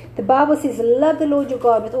seek. The Bible says, love the Lord your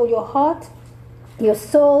God with all your heart, your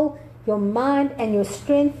soul, your mind, and your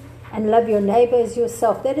strength, and love your neighbor as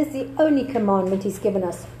yourself. That is the only commandment He's given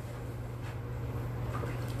us.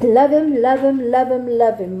 Love Him, love Him, love Him,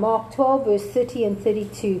 love Him. Mark 12, verse 30 and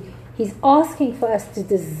 32. He's asking for us to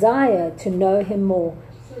desire to know Him more.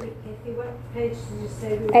 Sorry, Kathy, what page did you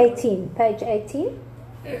say? 18, page 18.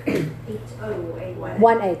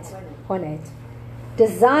 18.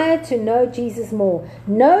 Desire to know Jesus more.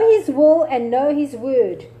 Know His will and know His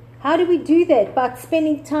word. How do we do that? By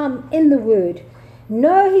spending time in the word.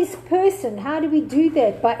 Know His person. How do we do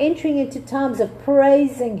that? By entering into times of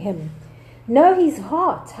praising Him. Know His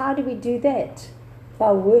heart. How do we do that?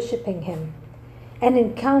 By worshipping Him. And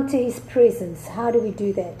encounter His presence. How do we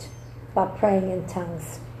do that? By praying in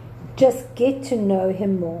tongues. Just get to know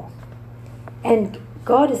Him more. And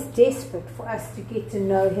God is desperate for us to get to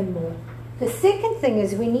know Him more. The second thing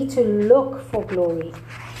is we need to look for glory.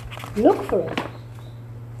 Look for it.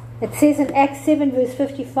 It says in Acts 7 verse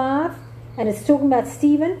 55, and it's talking about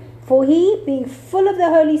Stephen, for he, being full of the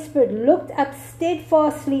Holy Spirit, looked up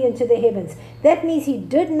steadfastly into the heavens. That means he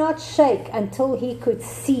did not shake until he could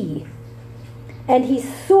see. And he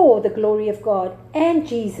saw the glory of God and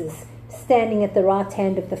Jesus standing at the right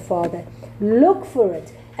hand of the Father. Look for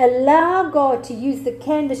it. Allow God to use the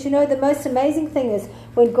canvas. You know, the most amazing thing is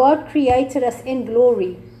when God created us in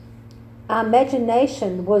glory, our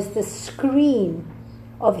imagination was the screen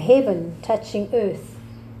of heaven touching earth.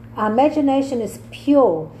 Our imagination is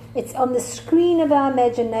pure. It's on the screen of our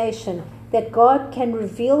imagination that God can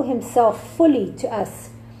reveal himself fully to us.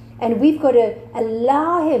 And we've got to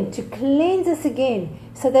allow him to cleanse us again,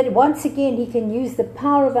 so that once again he can use the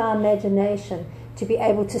power of our imagination to be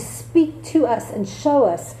able to speak to us and show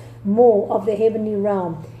us more of the heavenly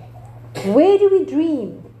realm. Where do we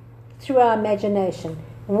dream? Through our imagination.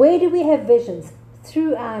 Where do we have visions?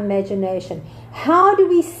 Through our imagination. How do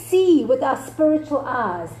we see with our spiritual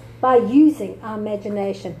eyes? By using our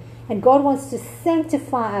imagination. And God wants to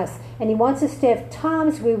sanctify us, and he wants us to have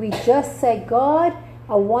times where we just say, God,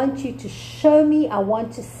 I want you to show me, I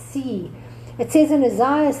want to see. It says in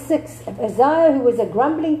Isaiah 6, Isaiah, who was a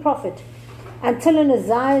grumbling prophet, until in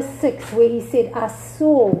Isaiah 6, where he said, I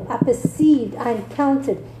saw, I perceived, I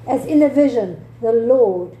encountered, as in a vision, the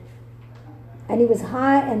Lord. And he was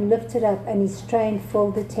high and lifted up, and his train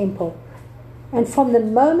filled the temple. And from the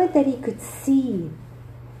moment that he could see,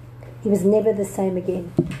 he was never the same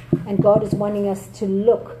again. And God is wanting us to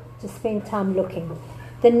look, to spend time looking.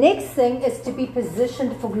 The next thing is to be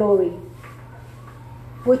positioned for glory,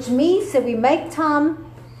 which means that we make time,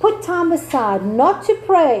 put time aside, not to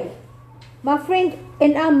pray. My friend,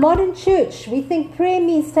 in our modern church, we think prayer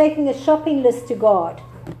means taking a shopping list to God.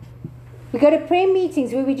 We go to prayer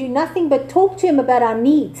meetings where we do nothing but talk to him about our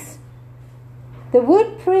needs. The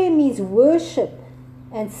word prayer means worship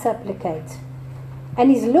and supplicate.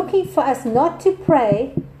 And he's looking for us not to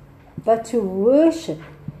pray, but to worship,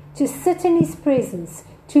 to sit in his presence,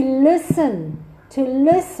 to listen,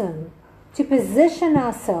 to position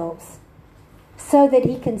ourselves so that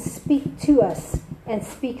he can speak to us and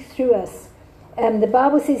speak through us. The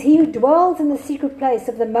Bible says, he who dwells in the secret place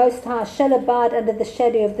of the Most High shall abide under the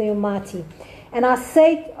shadow of the Almighty. And I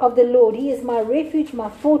say of the Lord, he is my refuge, my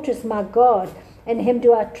fortress, my God, and him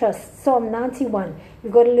do I trust. Psalm 91.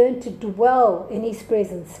 We've got to learn to dwell in his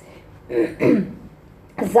presence.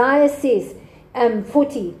 Isaiah says,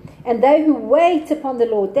 40, and they who wait upon the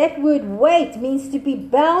Lord. That word wait means to be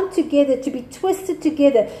bound together, to be twisted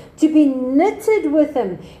together, to be knitted with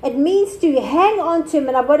him. It means to hang on to him.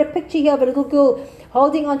 And I've got a picture here of a little girl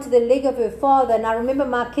holding onto the leg of her father, and I remember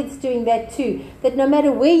my kids doing that too, that no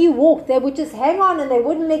matter where you walk, they would just hang on and they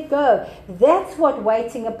wouldn't let go. That's what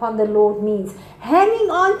waiting upon the Lord means. Hanging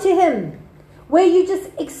on to him, where you're just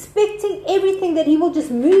expecting everything that he will just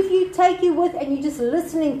move you, take you with, and you're just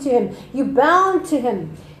listening to him. You're bound to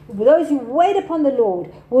him. Those who wait upon the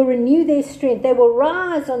Lord will renew their strength. They will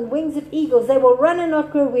rise on wings of eagles. They will run and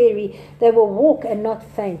not grow weary. They will walk and not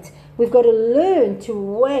faint. We've got to learn to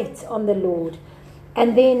wait on the Lord.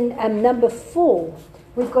 And then number 4,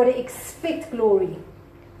 we've got to expect glory.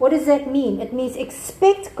 What does that mean? It means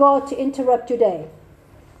expect God to interrupt your day.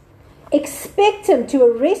 Expect him to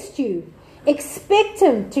arrest you. Expect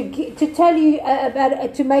him to tell you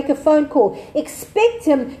to make a phone call. Expect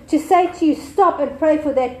him to say to you, stop and pray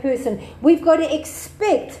for that person. We've got to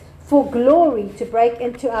expect for glory to break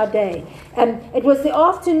into our day. It was the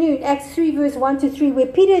afternoon, Acts 3 verse 1 to 3, where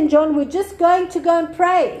Peter and John were just going to go and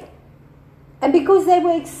pray. And because they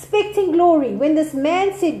were expecting glory, when this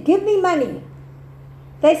man said, give me money,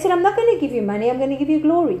 they said, I'm not going to give you money, I'm going to give you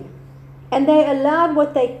glory. And they allowed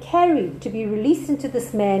what they carried to be released into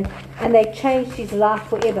this man, and they changed his life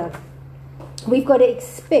forever. We've got to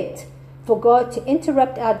expect for God to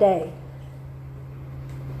interrupt our day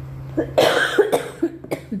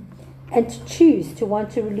and to choose to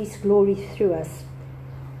want to release glory through us.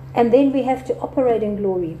 And then we have to operate in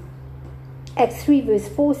glory. Acts 3 verse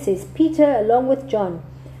 4 says, Peter, along with John,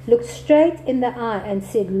 looked straight in the eye and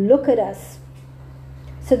said, look at us.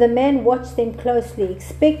 So the man watched them closely,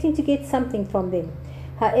 expecting to get something from them.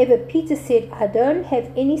 However, Peter said, I don't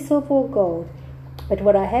have any silver or gold, but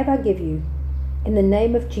what I have I give you. In the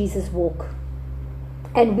name of Jesus, walk.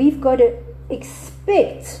 And we've got to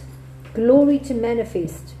expect glory to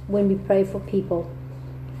manifest when we pray for people.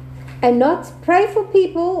 And not pray for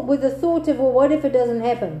people with the thought of, well, what if it doesn't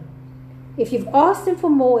happen? If you've asked him for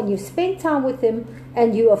more and you've spent time with him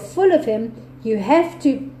and you are full of him, you have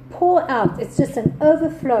to pour out. It's just an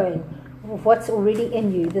overflowing of what's already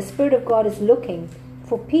in you. The Spirit of God is looking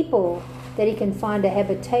for people that he can find a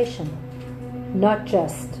habitation, not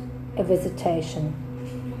just a visitation.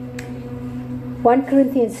 1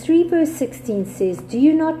 Corinthians 3 verse 16 says, do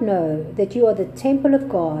you not know that you are the temple of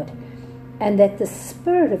God and that the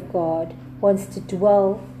Spirit of God wants to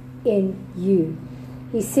dwell in you?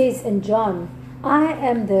 He says in John I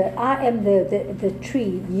am the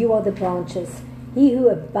tree, you are the branches. He who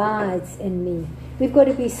abides in me. We've got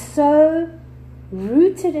to be so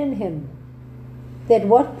rooted in him that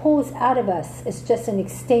what pours out of us is just an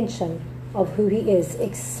extension of who he is.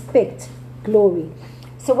 Expect glory.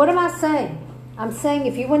 So what am I saying? I'm saying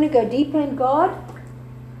if you want to go deeper in God,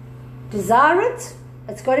 desire it.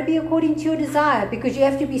 It's got to be according to your desire, because you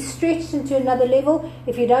have to be stretched into another level.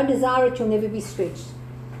 If you don't desire it, you'll never be stretched.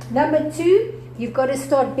 Number 2, you've got to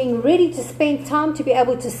start being ready to spend time to be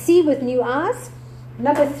able to see with new eyes.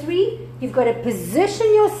 Number 3, you've got to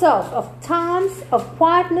position yourself of times of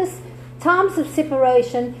quietness, times of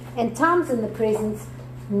separation, and times in the presence.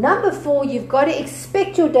 Number 4, you've got to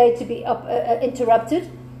expect your day to be interrupted.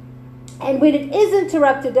 And when it is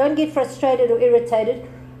interrupted, don't get frustrated or irritated.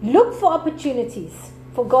 Look for opportunities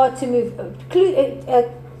for God to move.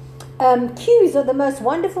 Queues are the most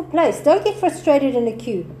wonderful place. Don't get frustrated in a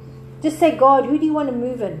queue. Just say, God, who do you want to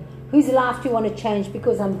move in? Whose life do you want to change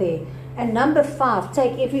because I'm there? And number 5,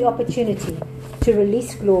 take every opportunity to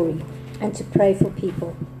release glory and to pray for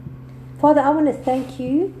people. Father, I want to thank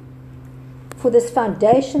you for this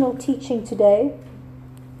foundational teaching today.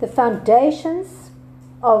 The foundations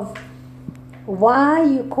of why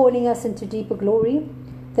you're calling us into deeper glory.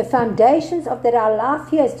 The foundations of that our life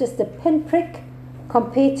here is just a pinprick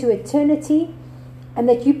compared to eternity, and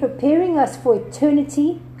that you're preparing us for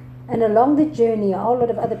eternity, and along the journey a whole lot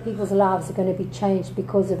of other people's lives are going to be changed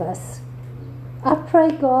because of us. I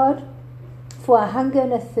pray, God, for a hunger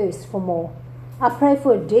and a thirst for more. I pray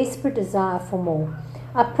for a desperate desire for more.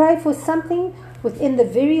 I pray for something within the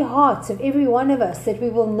very hearts of every one of us, that we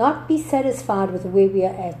will not be satisfied with where we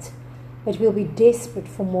are at, but we'll be desperate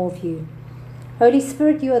for more of you. Holy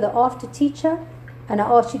Spirit, you are the after teacher, and I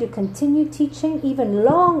ask you to continue teaching even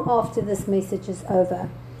long after this message is over.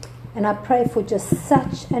 And I pray for just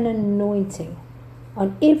such an anointing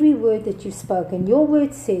on every word that you spoke. And your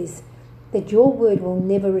word says that your word will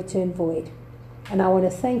never return void. And I want to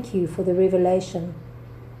thank you for the revelation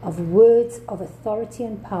of words of authority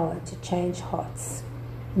and power to change hearts.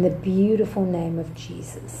 In the beautiful name of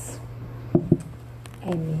Jesus.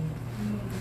 Amen.